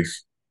the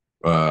pace,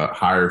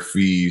 higher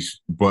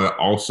fees, but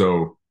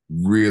also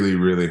really,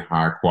 really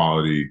high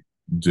quality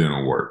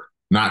dental work.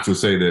 Not to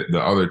say that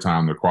the other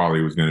time the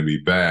quality was going to be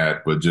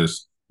bad, but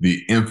just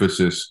the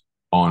emphasis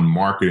on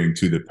marketing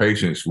to the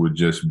patients would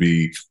just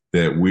be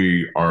that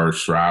we are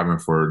striving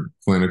for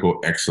clinical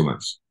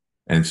excellence.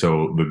 And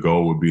so the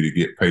goal would be to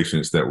get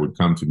patients that would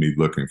come to me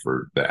looking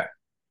for that.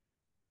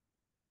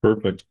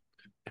 Perfect.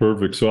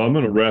 So I'm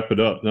going to wrap it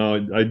up. Now,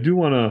 I do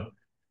want to,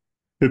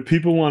 if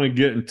people want to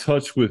get in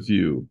touch with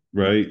you,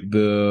 right?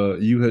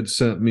 You had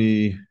sent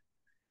me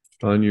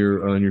on your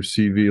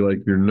CV, like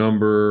your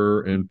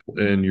number and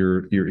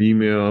your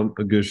email. I'm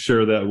going to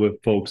share that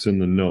with folks in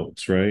the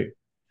notes, right?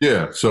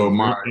 Yeah. So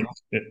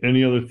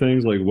any other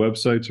things like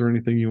websites or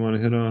anything you want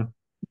to hit on?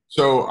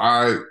 So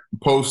I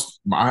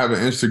have an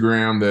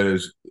Instagram that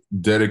is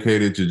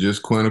dedicated to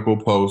just clinical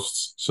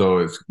posts. So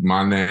it's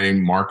my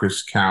name,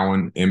 Marcus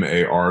Cowan,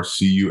 Marcus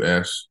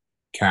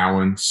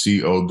Cowan, Cowan,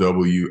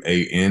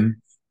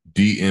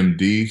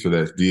 DMD. So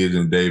that's D as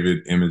in David,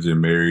 M as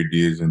in Mary,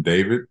 D as in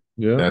David.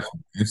 Yeah. That's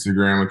my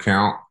Instagram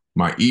account.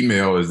 My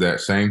email is that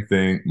same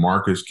thing,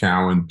 Marcus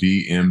Cowan,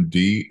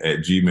 DMD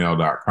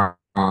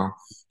 @gmail.com.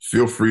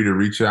 Feel free to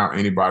reach out,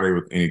 anybody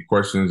with any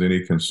questions,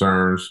 any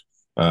concerns.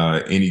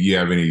 You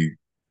have any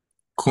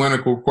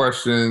clinical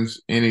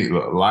questions, any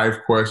life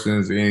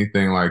questions,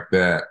 anything like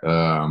that,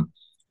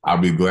 I'll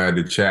be glad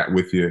to chat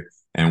with you.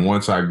 And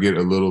once I get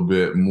a little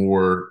bit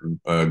more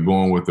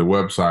going with the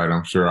website,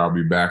 I'm sure I'll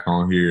be back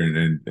on here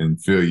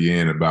and fill you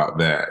in about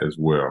that as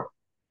well.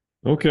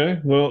 Okay.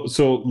 Well,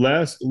 so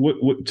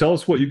tell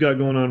us what you got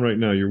going on right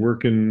now. You're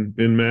working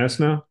in Mass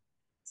now?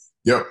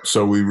 Yep.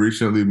 So we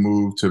recently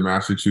moved to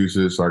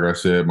Massachusetts. Like I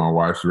said, my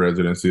wife's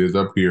residency is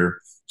up here.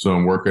 So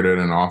I'm working at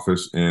an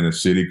office in a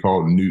city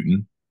called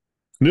Newton.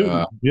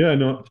 Yeah,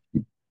 no.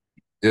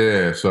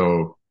 Yeah,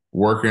 so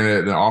working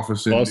at the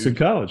office in Boston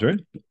College, right?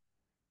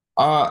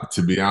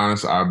 To be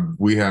honest,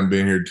 we haven't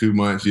been here 2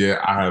 months yet.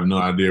 I have no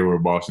idea where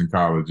Boston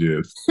College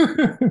is.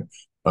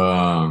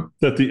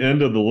 It's at the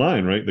end of the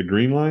line, right? The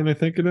green line, I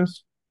think it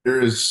is. There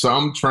is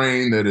some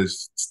train that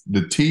is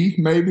the T,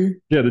 maybe.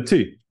 Yeah, the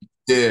T.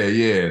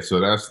 Yeah. So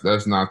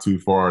that's not too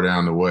far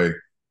down the way.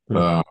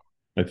 I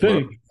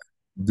think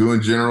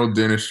doing general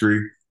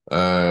dentistry,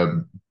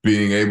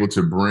 being able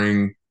to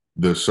bring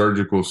the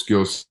surgical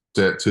skill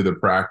set to the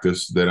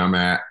practice that I'm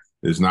at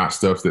is not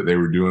stuff that they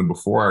were doing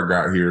before I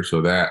got here.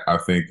 So that I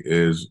think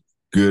is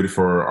good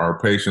for our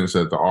patients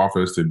at the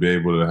office to be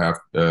able to have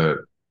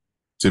to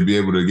be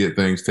able to get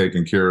things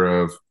taken care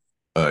of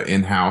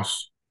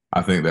in-house.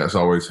 I think that's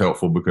always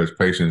helpful because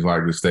patients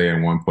like to stay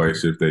in one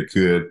place if they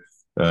could.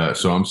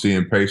 So I'm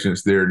seeing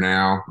patients there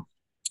now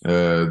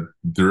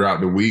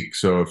throughout the week.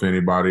 So if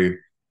anybody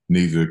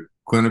needs a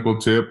clinical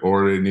tip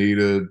or they need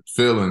a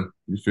filling,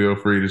 you feel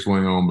free to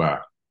swing on by.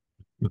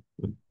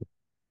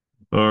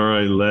 All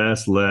right,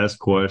 last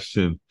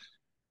question.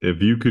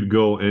 If you could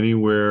go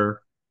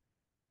anywhere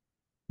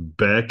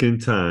back in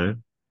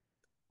time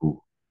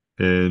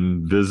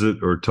and visit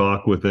or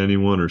talk with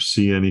anyone or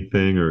see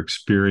anything or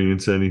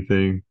experience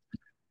anything,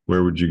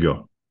 where would you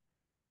go?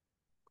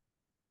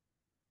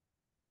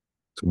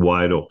 It's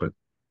wide open.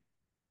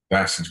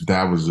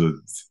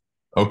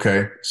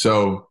 Okay.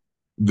 So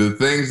the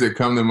things that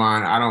come to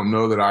mind, I don't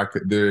know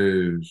that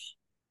there's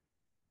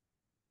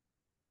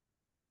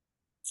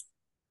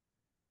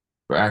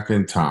back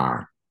in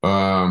time.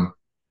 Well,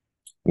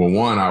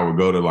 one, I would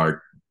go to like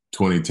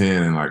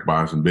 2010 and like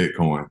buy some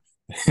Bitcoin.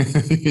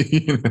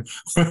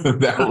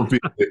 That would be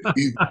the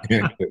easy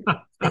answer.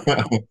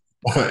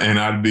 and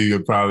I'd be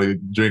probably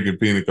drinking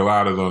pina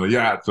coladas on a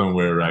yacht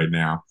somewhere right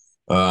now.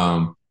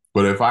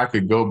 But if I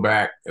could go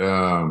back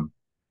and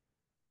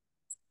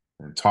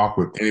talk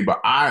with anybody,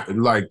 I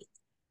like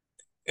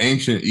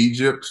ancient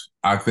Egypt.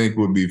 I think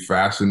would be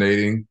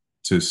fascinating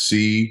to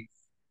see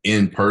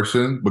in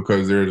person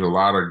because there's a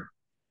lot of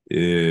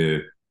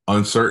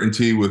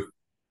uncertainty with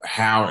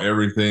how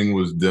everything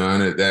was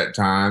done at that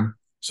time.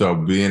 So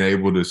being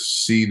able to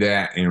see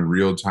that in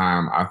real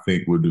time, I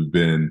think would have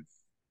been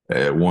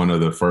one of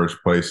the first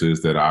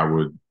places that I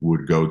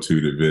would go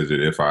to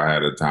visit if I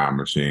had a time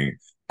machine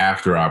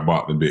after I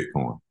bought the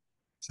Bitcoin.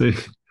 See,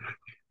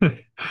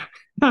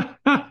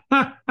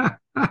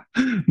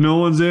 no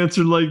one's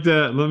answered like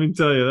that. Let me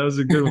tell you, that was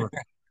a good one.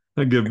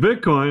 I get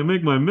Bitcoin, I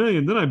make my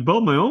million, then I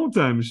build my own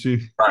time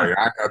machine. Right,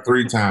 I got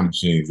 3 time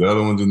machines. The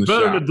other one's in the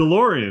Better shop. than a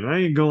DeLorean. I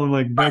ain't going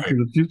like Back to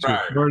the Future.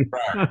 Right.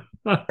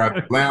 Got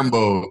the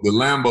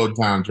Lambo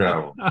time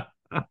travel. All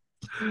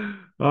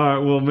right.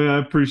 Well, man, I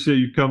appreciate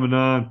you coming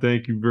on.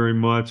 Thank you very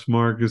much,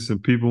 Marcus.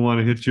 And people want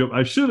to hit you up.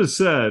 I should have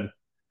said,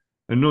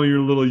 I know you're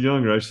a little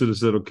younger. I should have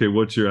said, okay,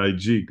 what's your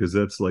IG? Because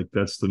that's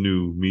the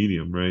new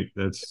medium, right?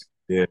 That's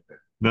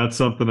not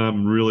something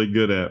I'm really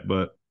good at,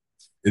 but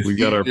we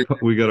got our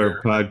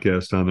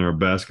podcast on there, our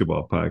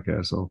basketball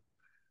podcast. So,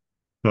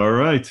 all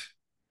right.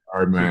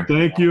 All right, man. So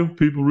thank you.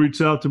 People reach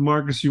out to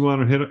Marcus. You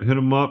want to hit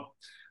him up.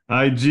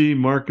 IG,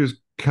 Marcus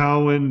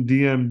Cowan,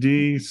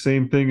 DMD.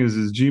 Same thing as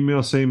his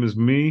Gmail, same as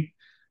me.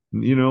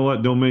 You know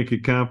what? Don't make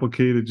it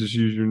complicated. Just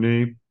use your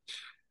name.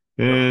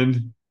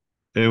 And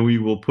we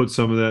will put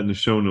some of that in the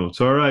show notes.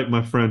 All right,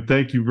 my friend.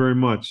 Thank you very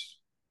much.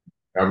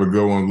 Have a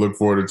good one. Look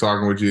forward to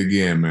talking with you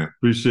again, man.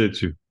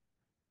 Appreciate you.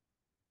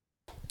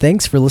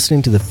 Thanks for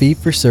listening to the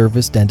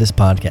Fee-for-Service Dentist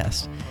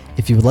Podcast.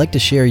 If you would like to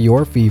share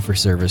your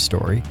fee-for-service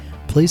story,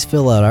 please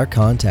fill out our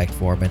contact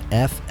form at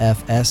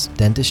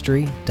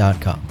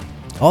ffsdentistry.com.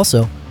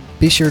 Also,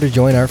 be sure to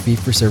join our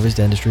Fee-for-Service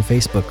Dentistry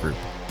Facebook group.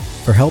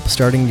 For help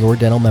starting your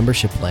dental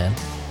membership plan,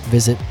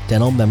 visit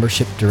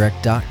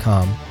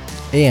dentalmembershipdirect.com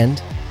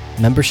and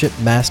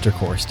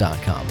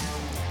membershipmastercourse.com.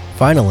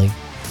 Finally,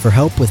 for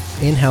help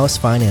with in-house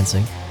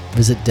financing,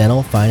 visit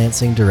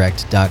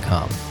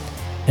dentalfinancingdirect.com.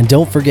 And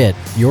don't forget,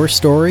 your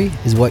story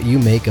is what you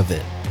make of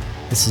it.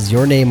 This is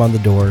your name on the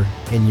door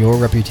and your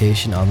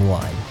reputation on the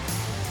line.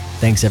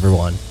 Thanks,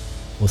 everyone.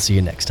 We'll see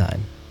you next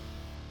time.